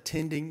not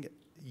attending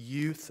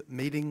youth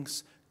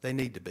meetings, they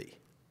need to be.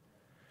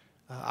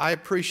 I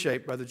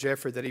appreciate Brother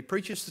Jeffrey that he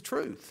preaches the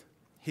truth.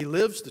 He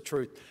lives the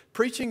truth.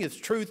 Preaching is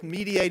truth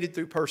mediated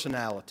through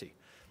personality.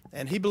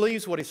 And he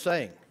believes what he's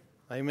saying.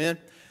 Amen?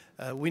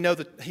 We know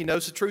that he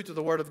knows the truth of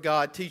the Word of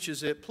God,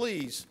 teaches it.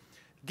 Please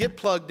get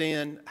plugged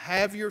in.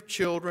 Have your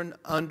children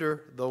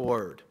under the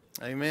Word.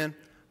 Amen?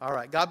 All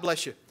right. God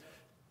bless you.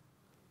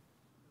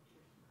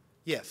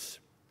 Yes.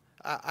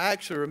 I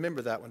actually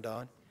remember that one,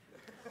 Don.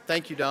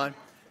 Thank you, Don.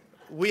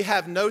 We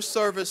have no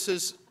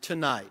services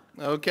tonight,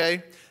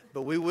 okay?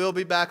 But we will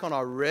be back on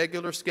our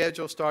regular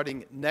schedule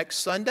starting next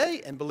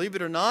Sunday. And believe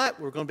it or not,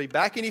 we're going to be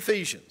back in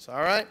Ephesians,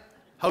 all right?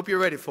 Hope you're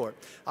ready for it.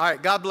 All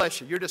right, God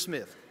bless you. You're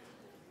dismissed.